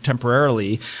framed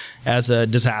temporarily as a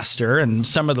disaster, and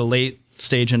some of the late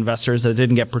stage investors that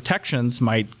didn't get protections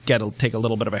might take a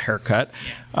little bit of a haircut.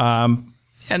 And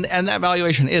that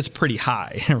valuation is pretty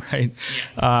high, right?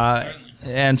 Yeah,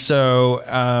 and so,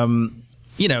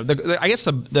 I guess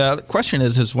the question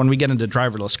is when we get into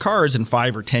driverless cars in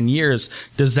 5 or 10 years,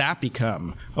 does that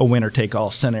become a winner-take-all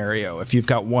scenario if you've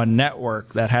got one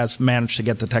network that has managed to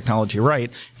get the technology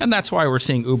right? And that's why we're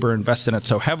seeing Uber invest in it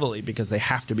so heavily, because they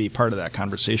have to be part of that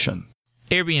conversation.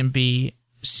 Airbnb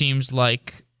seems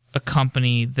like a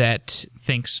company that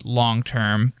thinks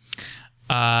long-term.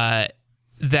 That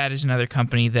is another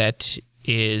company that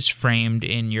is framed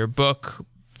in your book,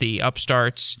 The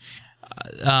Upstarts.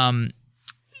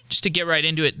 Just to get right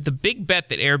into it, the big bet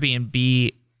that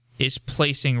Airbnb is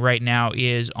placing right now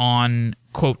is on,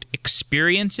 quote,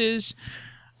 experiences.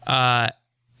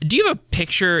 Do you have a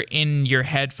picture in your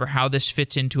head for how this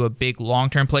fits into a big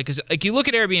long-term play? Because you look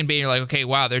at Airbnb and you're like, okay,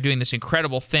 wow, they're doing this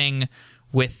incredible thing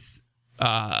with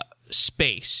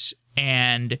space,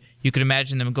 and you could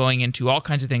imagine them going into all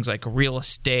kinds of things like real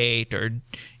estate or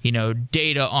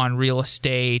data on real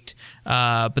estate,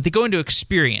 but they go into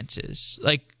experiences.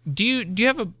 Like, do you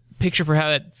have a picture for how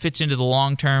that fits into the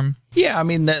long term? Yeah, I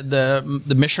mean, the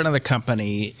mission of the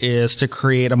company is to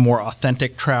create a more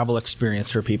authentic travel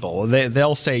experience for people.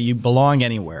 They'll say you belong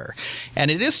anywhere.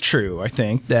 And it is true, I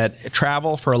think, that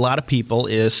travel for a lot of people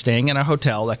is staying in a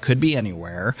hotel that could be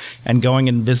anywhere and going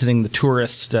and visiting the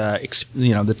tourist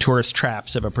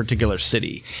traps of a particular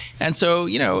city. And so,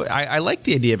 I like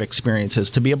the idea of experiences,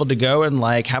 to be able to go and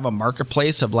have a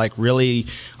marketplace of really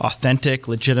authentic,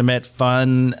 legitimate,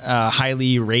 fun,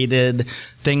 highly rated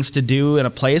things to do in a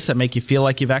place that make you feel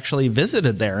like you've actually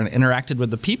visited there and interacted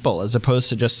with the people, as opposed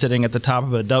to just sitting at the top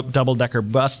of a double-decker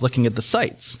bus looking at the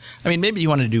sights. I mean, maybe you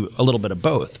want to do a little bit of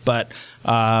both, but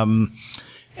and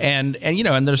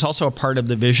there's also a part of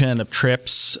the vision of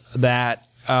trips that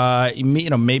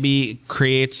maybe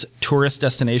creates tourist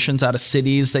destinations out of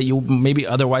cities that you maybe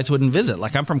otherwise wouldn't visit.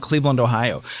 Like, I'm from Cleveland,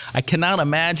 Ohio. I cannot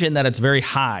imagine that it's very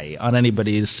high on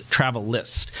anybody's travel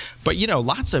list. But,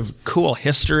 lots of cool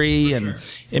history and,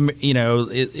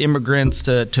 immigrants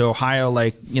to Ohio,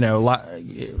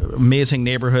 amazing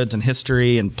neighborhoods and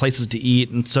history and places to eat.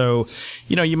 And so,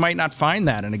 you might not find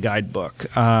that in a guidebook.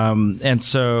 Can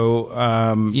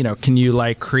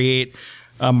you create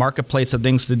a marketplace of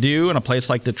things to do in a place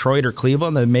like Detroit or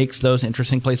Cleveland that makes those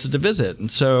interesting places to visit? And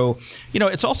so,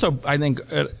 it's also, I think,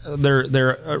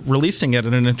 they're releasing it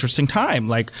at an interesting time.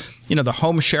 The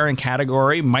home sharing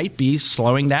category might be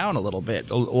slowing down a little bit.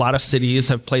 A lot of cities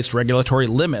have placed regulatory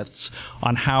limits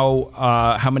on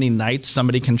how many nights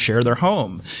somebody can share their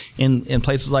home. In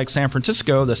places like San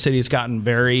Francisco, the city's gotten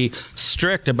very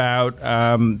strict about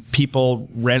people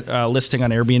listing on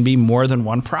Airbnb more than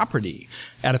one property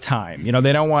at a time.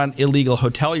 They don't want illegal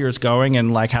hoteliers going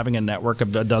and having a network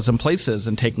of a dozen places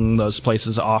and taking those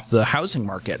places off the housing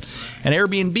market. And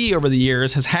Airbnb over the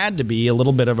years has had to be a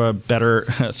little bit of a better,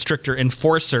 stricter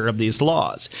enforcer of these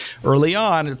laws. Early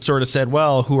on, it sort of said,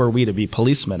 well, who are we to be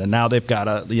policemen? And now they've got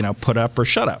to, put up or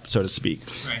shut up, so to speak.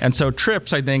 Right. And so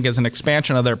Trips, I think, is an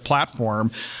expansion of their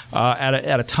platform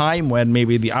at a time when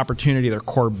maybe the opportunity of their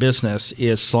core business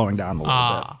is slowing down a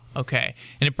little bit. Okay.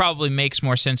 And it probably makes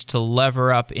more sense to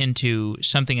lever up into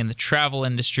something in the travel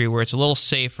industry where it's a little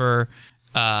safer,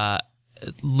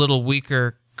 little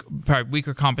weaker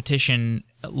competition,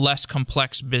 less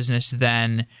complex business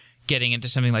than getting into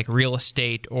something like real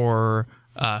estate or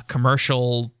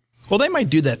commercial. Well, they might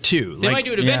do that too. They might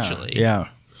do it eventually. Yeah.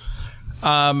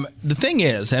 The thing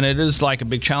is, and it is a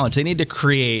big challenge, they need to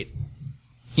create,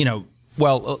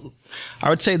 I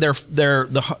would say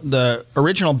the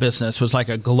original business was like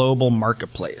a global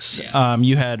marketplace. Yeah.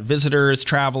 You had visitors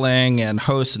traveling and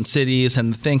hosts and cities,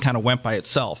 and the thing kind of went by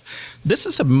itself. This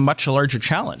is a much larger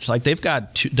challenge. They've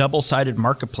got double-sided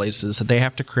marketplaces that they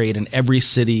have to create in every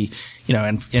city,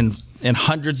 in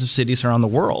hundreds of cities around the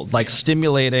world,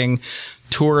 stimulating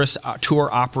tour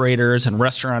operators and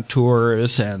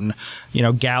restaurateurs and,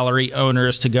 gallery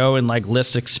owners to go and like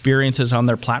list experiences on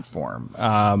their platform.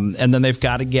 And then they've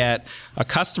got to get a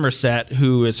customer set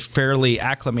who is fairly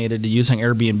acclimated to using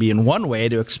Airbnb in one way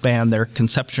to expand their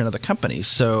conception of the company.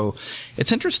 So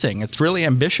it's interesting. It's really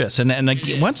ambitious. And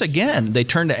once again, they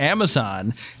turn to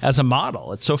Amazon as a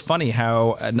model. It's so funny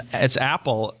how it's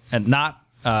Apple and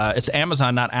it's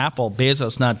Amazon, not Apple,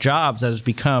 Bezos, not Jobs, that has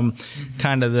become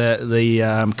kind of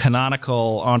the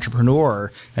canonical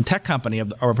entrepreneur and tech company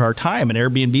of our time. And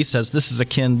Airbnb says this is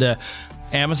akin to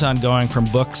Amazon going from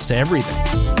books to everything.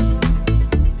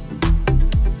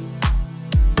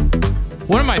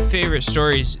 One of my favorite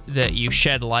stories that you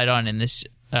shed light on in this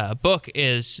book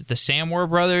is the Samwer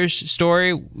brothers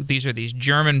story. These are these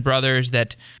German brothers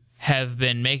that have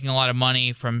been making a lot of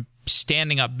money from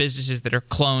standing up businesses that are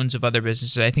clones of other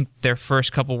businesses. I think their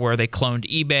first couple were they cloned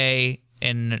eBay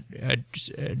in a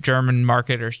German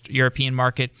market or European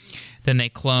market. Then they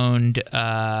cloned,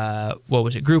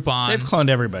 Groupon. They've cloned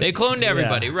everybody. They cloned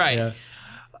everybody, right. Yeah.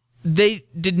 They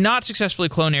did not successfully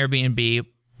clone Airbnb.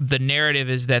 The narrative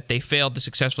is that they failed to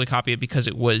successfully copy it because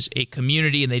it was a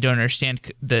community and they don't understand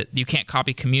that you can't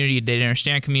copy community. They didn't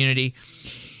understand community.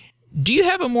 Do you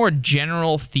have a more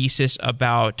general thesis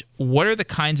about what are the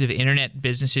kinds of internet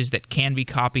businesses that can be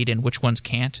copied and which ones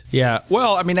can't? Yeah.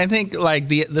 Well, I mean, I think like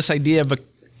this idea of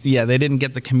they didn't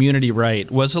get the community right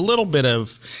was a little bit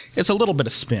of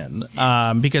spin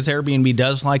because Airbnb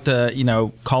does like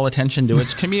to call attention to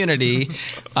its community,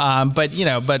 but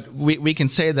we can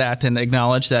say that and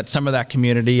acknowledge that some of that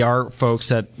community are folks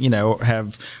that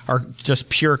are just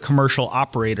pure commercial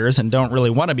operators and don't really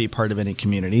want to be part of any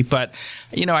community. But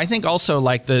I think also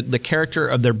like the character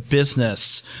of their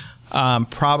business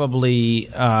probably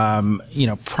hurt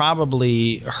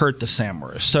the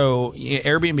Samwers. So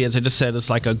Airbnb, as I just said, is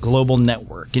like a global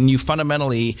network. And you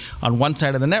fundamentally, on one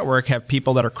side of the network, have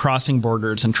people that are crossing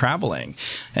borders and traveling.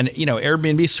 And,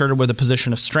 Airbnb started with a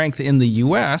position of strength in the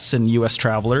U.S. and U.S.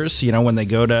 travelers, when they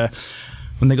go to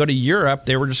Europe,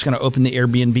 they were just going to open the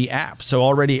Airbnb app. So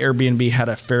already Airbnb had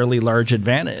a fairly large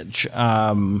advantage.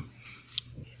 I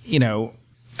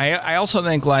also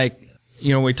think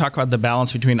we talk about the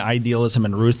balance between idealism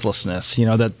and ruthlessness,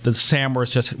 that the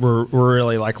Samwers just were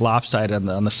really like lopsided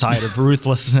on the side of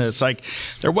ruthlessness. Like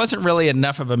there wasn't really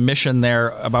enough of a mission there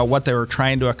about what they were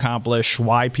trying to accomplish,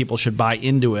 why people should buy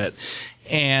into it.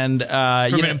 And from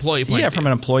an employee point of view. From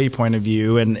an employee point of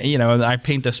view. And I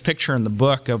paint this picture in the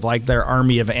book of like their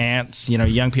army of ants,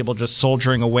 young people just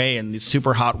soldiering away in these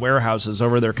super hot warehouses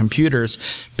over their computers,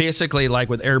 basically like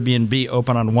with Airbnb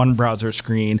open on one browser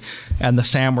screen and the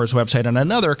Samwers website on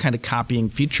another, kind of copying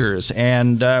features.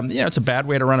 And it's a bad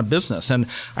way to run a business. And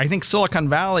I think Silicon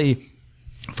Valley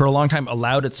for a long time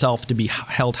allowed itself to be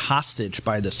held hostage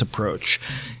by this approach.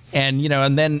 And,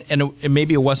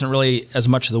 maybe it wasn't really as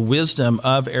much the wisdom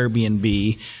of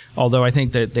Airbnb, although I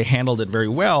think that they handled it very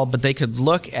well, but they could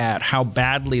look at how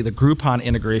badly the Groupon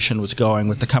integration was going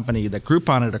with the company that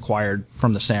Groupon had acquired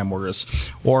from the Samwers,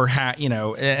 or,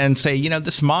 and say,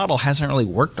 this model hasn't really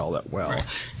worked all that well. Right.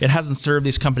 It hasn't served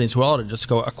these companies well to just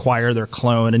go acquire their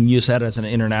clone and use that as an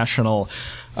international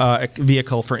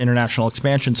vehicle for international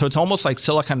expansion. So it's almost like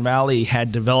Silicon Valley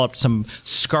had developed some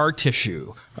scar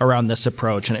tissue around this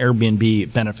approach, and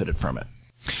Airbnb benefited from it.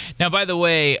 Now, by the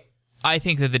way, I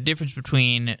think that the difference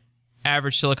between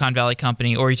average Silicon Valley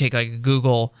company, or you take like a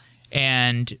Google,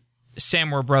 and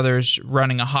Samwer brothers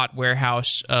running a hot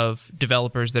warehouse of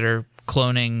developers that are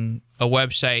cloning a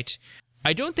website,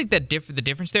 I don't think that the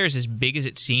difference there is as big as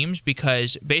it seems,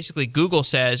 because basically Google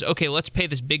says, okay, let's pay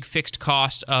this big fixed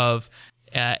cost of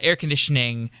air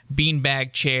conditioning,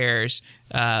 beanbag chairs,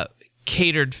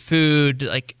 catered food.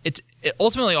 Like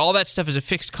ultimately all that stuff is a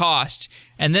fixed cost,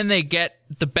 and then they get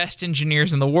the best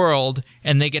engineers in the world,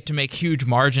 and they get to make huge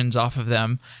margins off of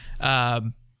them. But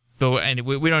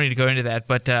we don't need to go into that.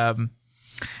 But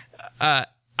I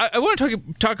want to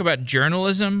talk about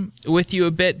journalism with you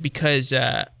a bit, because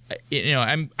I've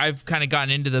kind of gotten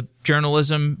into the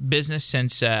journalism business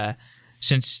since kind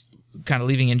of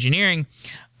leaving engineering.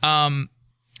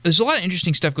 There's a lot of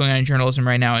interesting stuff going on in journalism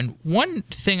right now, and one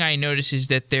thing I notice is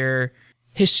that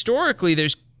historically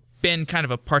there's been kind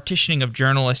of a partitioning of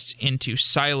journalists into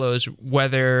silos,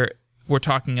 whether we're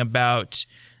talking about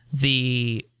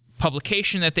the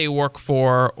publication that they work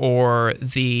for or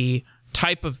the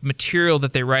type of material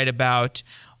that they write about.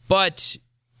 But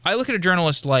I look at a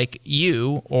journalist like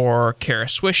you or Kara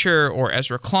Swisher or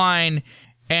Ezra Klein,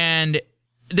 and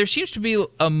there seems to be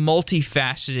a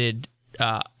multifaceted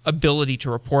ability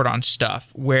to report on stuff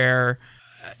where,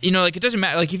 like, it doesn't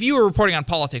matter. Like, if you were reporting on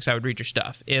politics, I would read your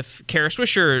stuff. If Kara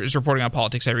Swisher is reporting on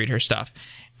politics, I read her stuff.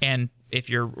 And if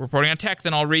you're reporting on tech,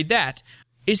 then I'll read that.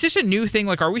 Is this a new thing?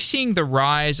 Like, are we seeing the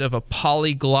rise of a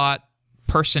polyglot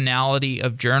personality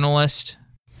of journalist?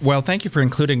 Well, thank you for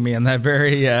including me in that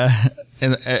very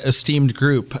esteemed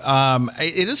group.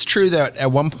 It is true that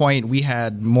at one point we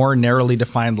had more narrowly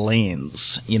defined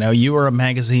lanes. You were a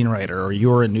magazine writer or you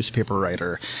were a newspaper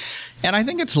writer. And I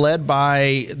think it's led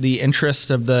by the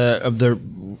interest of the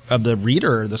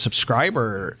reader, the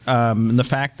subscriber, and the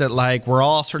fact that, like, we're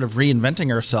all sort of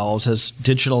reinventing ourselves as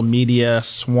digital media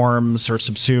swarms or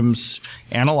subsumes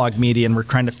analog media, and we're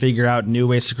trying to figure out new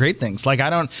ways to create things. Like, I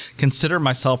don't consider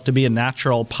myself to be a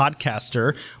natural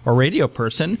podcaster or radio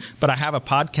person, but I have a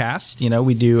podcast.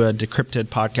 We do a decrypted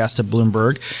podcast at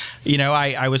Bloomberg.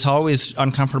 I was always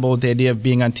uncomfortable with the idea of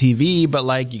being on TV, but,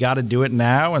 like, you got to do it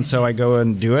now, and so I go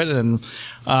and do it. And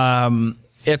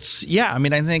it's, yeah, I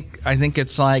mean, I think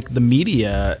it's like the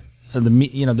media, the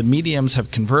mediums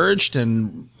have converged,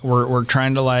 and we're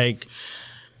trying to, like,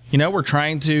 we're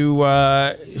trying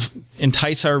to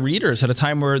entice our readers at a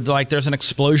time where, like, there's an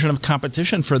explosion of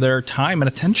competition for their time and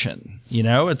attention.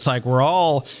 It's like we're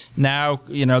all now,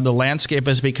 the landscape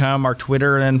has become our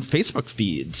Twitter and Facebook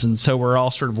feeds. And so we're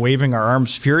all sort of waving our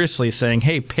arms furiously saying,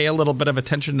 hey, pay a little bit of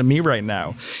attention to me right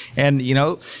now. And,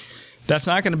 that's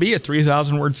not going to be a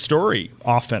 3,000 word story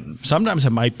often. Sometimes it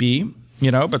might be,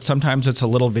 but sometimes it's a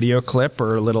little video clip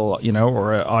or a little,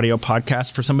 or an audio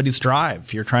podcast for somebody's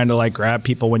drive. You're trying to, like, grab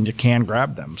people when you can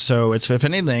grab them. So it's, if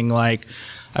anything, like,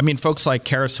 I mean, folks like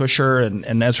Kara Swisher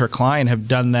and Ezra Klein have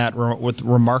done that with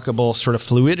remarkable sort of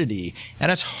fluidity.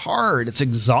 And it's hard. It's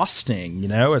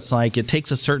exhausting. It's like it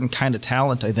takes a certain kind of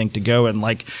talent, I think, to go and,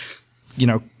 like,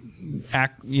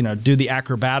 do the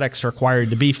acrobatics required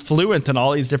to be fluent in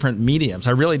all these different mediums.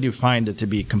 I really do find it to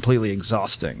be completely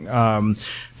exhausting.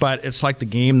 But it's like the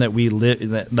game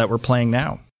that that we're playing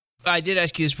now. I did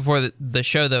ask you this before the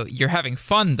show, though. You're having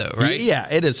fun, though, right? Yeah,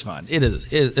 it is fun.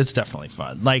 It's definitely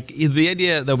fun. Like, the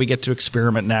idea that we get to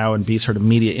experiment now and be sort of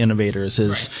media innovators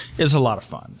is a lot of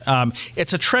fun.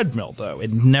 It's a treadmill, though.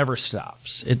 It never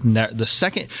stops.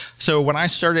 So when I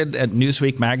started at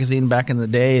Newsweek magazine back in the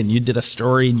day, and you did a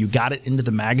story and you got it into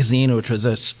the magazine, which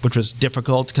was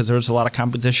difficult because there was a lot of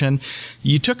competition,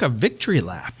 you took a victory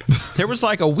lap. There was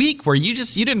like a week where you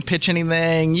didn't pitch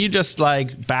anything. You just,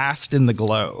 like, basked in the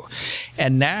glow.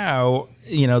 And now,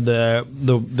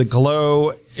 the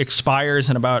glow expires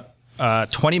in about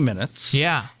 20 minutes.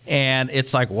 Yeah. And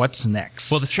it's like, what's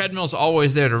next? Well, the treadmill's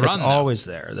always there to run. It's always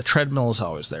there. The treadmill is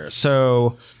always there.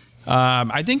 So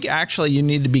I think actually you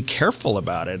need to be careful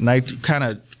about it. And I kind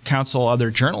of counsel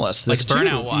other journalists this, like,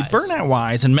 burnout-wise.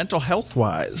 Burnout-wise and mental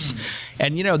health-wise.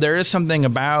 And, there is something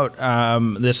about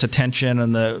this attention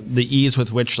and the ease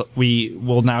with which we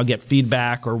will now get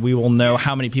feedback, or we will know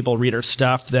how many people read our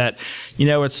stuff, that,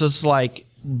 it's just like,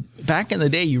 back in the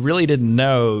day, you really didn't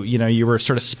know, you were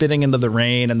sort of spitting into the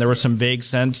rain, and there was some vague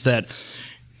sense that,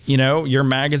 your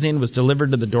magazine was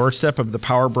delivered to the doorstep of the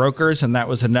power brokers, and that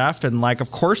was enough. And, like, of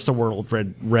course the world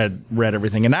read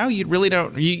everything. And now you really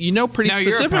don't, you know pretty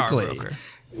specifically. You're a power broker.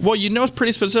 Well, you know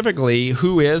pretty specifically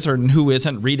who is or who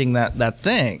isn't reading that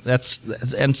thing.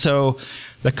 And so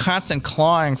the constant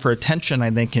clawing for attention,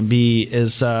 I think,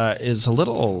 is a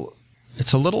little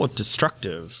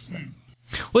destructive.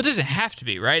 Well, it doesn't have to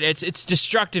be, right? It's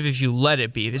destructive if you let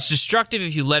it be. It's destructive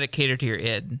if you let it cater to your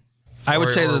id. I would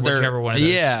say that whichever one of those.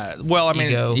 Yeah. Well, I mean,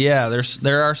 ego. Yeah.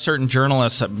 There are certain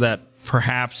journalists that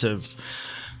perhaps have,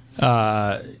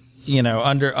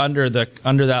 under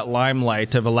that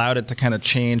limelight, have allowed it to kind of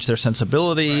change their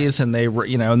sensibilities, right.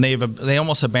 And they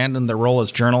almost abandoned their role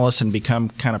as journalists and become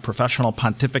kind of professional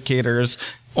pontificators,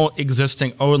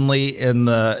 existing only in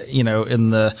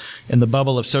the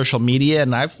bubble of social media.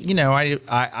 And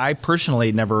I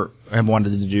personally never have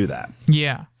wanted to do that.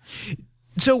 Yeah.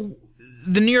 So,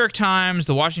 the New York Times,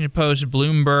 the Washington Post,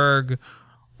 Bloomberg,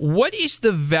 what is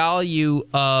the value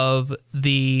of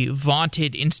the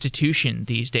vaunted institution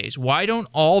these days? Why don't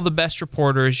all the best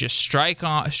reporters just strike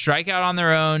out on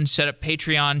their own, set up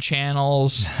Patreon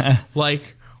channels?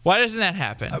 Like, why doesn't that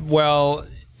happen? Well,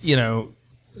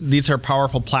 these are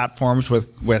powerful platforms with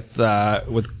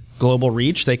global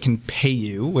reach. They can pay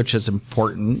you, which is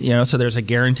important. So there's a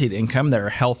guaranteed income. There are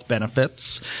health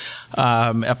benefits.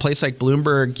 A place like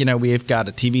Bloomberg, we've got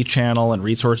a TV channel and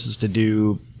resources to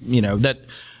do, that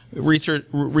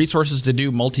resources to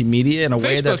do multimedia in a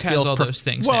way that Facebook has feels all those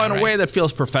things well, now, in a right? way that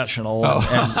feels professional.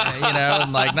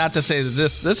 And like, not to say that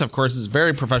this of course is a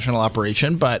very professional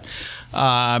operation, but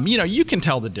you can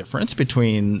tell the difference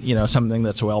between something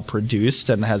that's well produced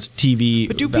and has TV.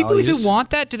 But do people even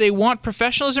want that? Do they want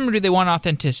professionalism or do they want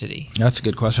authenticity? That's a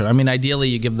good question. I mean, ideally,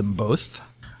 you give them both.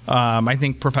 I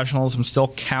think professionalism still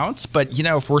counts, but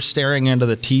if we're staring into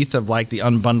the teeth of like the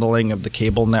unbundling of the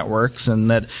cable networks, and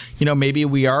that maybe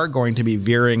we are going to be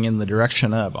veering in the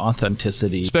direction of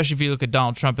authenticity, Especially if you look at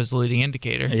Donald Trump as the leading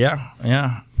indicator. Yeah.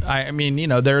 I mean,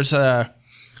 there's a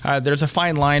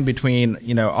fine line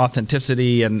between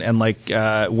authenticity and like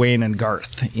Wayne and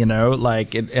Garth.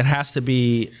 Like it has to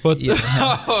be. like a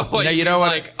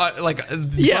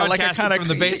kind of from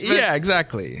the basement. Yeah,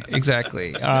 exactly.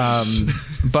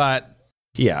 But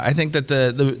yeah, I think that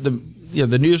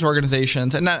the news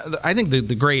organizations, and I think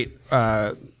the great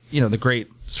the great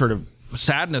sort of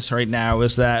sadness right now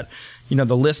is that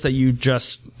the list that you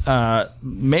just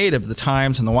made of the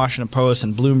Times and the Washington Post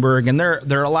and Bloomberg, and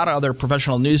there are a lot of other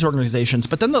professional news organizations,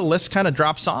 but then the list kind of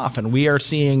drops off, and we are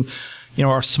seeing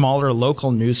our smaller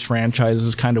local news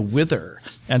franchises kind of wither.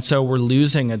 And so we're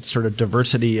losing a sort of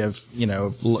diversity of,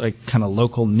 like kind of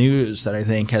local news that I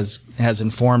think has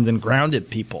informed and grounded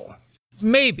people.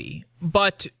 Maybe.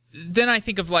 But then I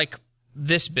think of like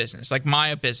this business, like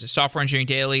my business, Software Engineering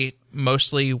Daily,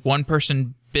 mostly one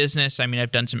person business. I mean,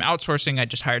 I've done some outsourcing. I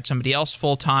just hired somebody else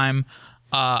full time.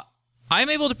 I'm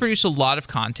able to produce a lot of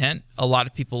content. A lot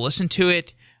of people listen to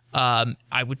it.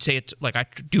 I would say it's like I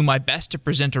do my best to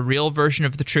present a real version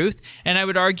of the truth. And I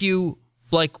would argue,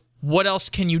 like, what else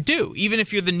can you do? Even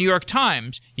if you're the New York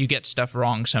Times, you get stuff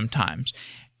wrong sometimes.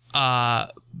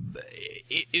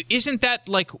 Isn't that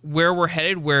like where we're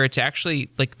headed, where it's actually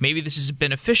like maybe this is a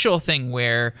beneficial thing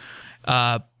where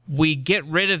we get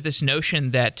rid of this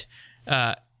notion that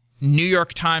New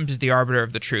York Times is the arbiter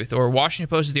of the truth, or Washington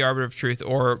Post is the arbiter of truth,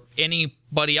 or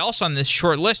anybody else on this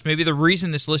short list. Maybe the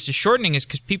reason this list is shortening is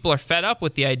because people are fed up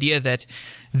with the idea that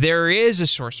there is a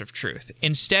source of truth.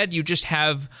 Instead, you just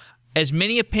have as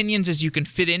many opinions as you can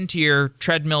fit into your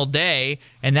treadmill day,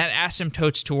 and that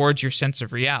asymptotes towards your sense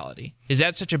of reality. Is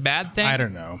that such a bad thing? I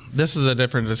don't know. This is a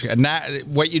different discussion.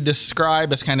 What you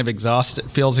describe is kind of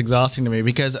feels exhausting to me,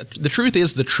 because the truth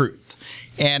is the truth.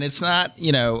 And it's not,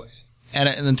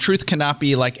 and the truth cannot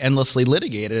be like endlessly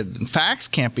litigated, and facts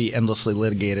can't be endlessly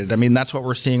litigated. I mean, that's what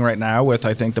we're seeing right now with,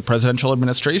 I think, the presidential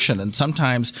administration. And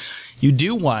sometimes you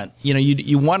do want,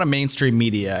 you want a mainstream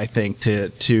media, I think,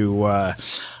 to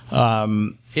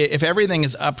if everything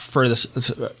is up for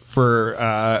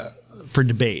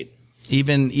debate,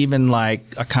 even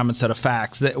like a common set of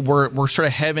facts, that we're sort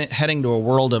of heading to a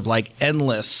world of like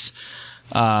endless,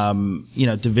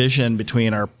 division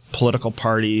between our political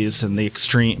parties and the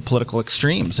political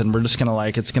extremes, and we're just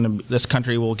this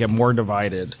country will get more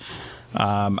divided.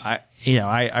 I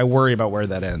worry about where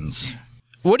that ends.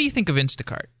 What do you think of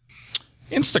Instacart?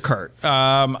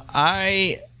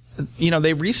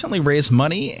 They recently raised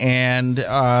money and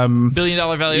 $1 billion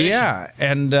valuation. Yeah,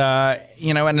 and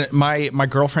and my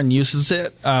girlfriend uses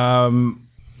it. In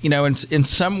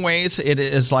some ways, it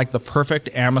is like the perfect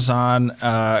Amazon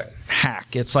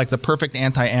hack. It's like the perfect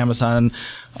anti-Amazon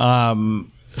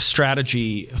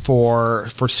strategy for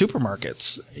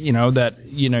supermarkets.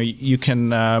 You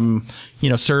can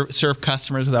serve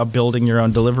customers without building your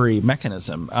own delivery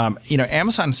mechanism.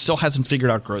 Amazon still hasn't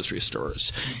figured out grocery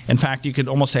stores. In fact, you could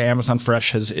almost say Amazon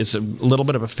Fresh is a little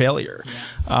bit of a failure.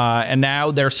 And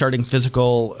now they're starting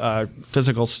physical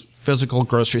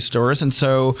grocery stores. And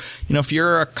so, if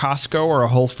you're a Costco or a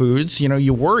Whole Foods,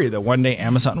 you worry that one day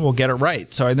Amazon will get it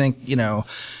right. So I think,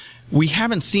 we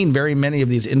haven't seen very many of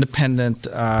these independent,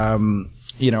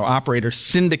 operators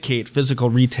syndicate physical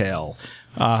retail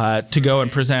to go and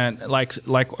present, like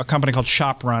a company called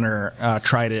ShopRunner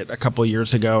tried it a couple of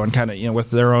years ago, and kind of,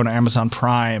 with their own Amazon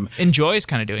Prime. Enjoy's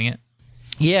kind of doing it.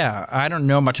 Yeah, I don't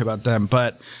know much about them,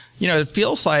 but it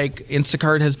feels like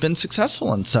Instacart has been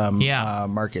successful in some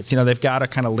markets. They've got a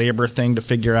kind of labor thing to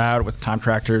figure out with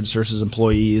contractors versus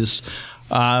employees.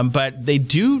 But they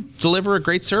do deliver a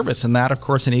great service, and that, of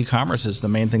course, in e-commerce is the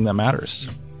main thing that matters.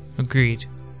 Agreed.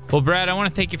 Well, Brad, I want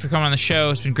to thank you for coming on the show.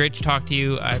 It's been great to talk to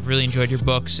you. I've really enjoyed your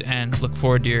books and look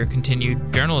forward to your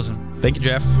continued journalism. Thank you,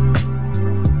 Jeff.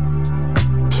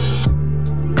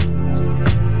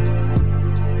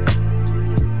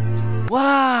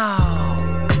 Wow.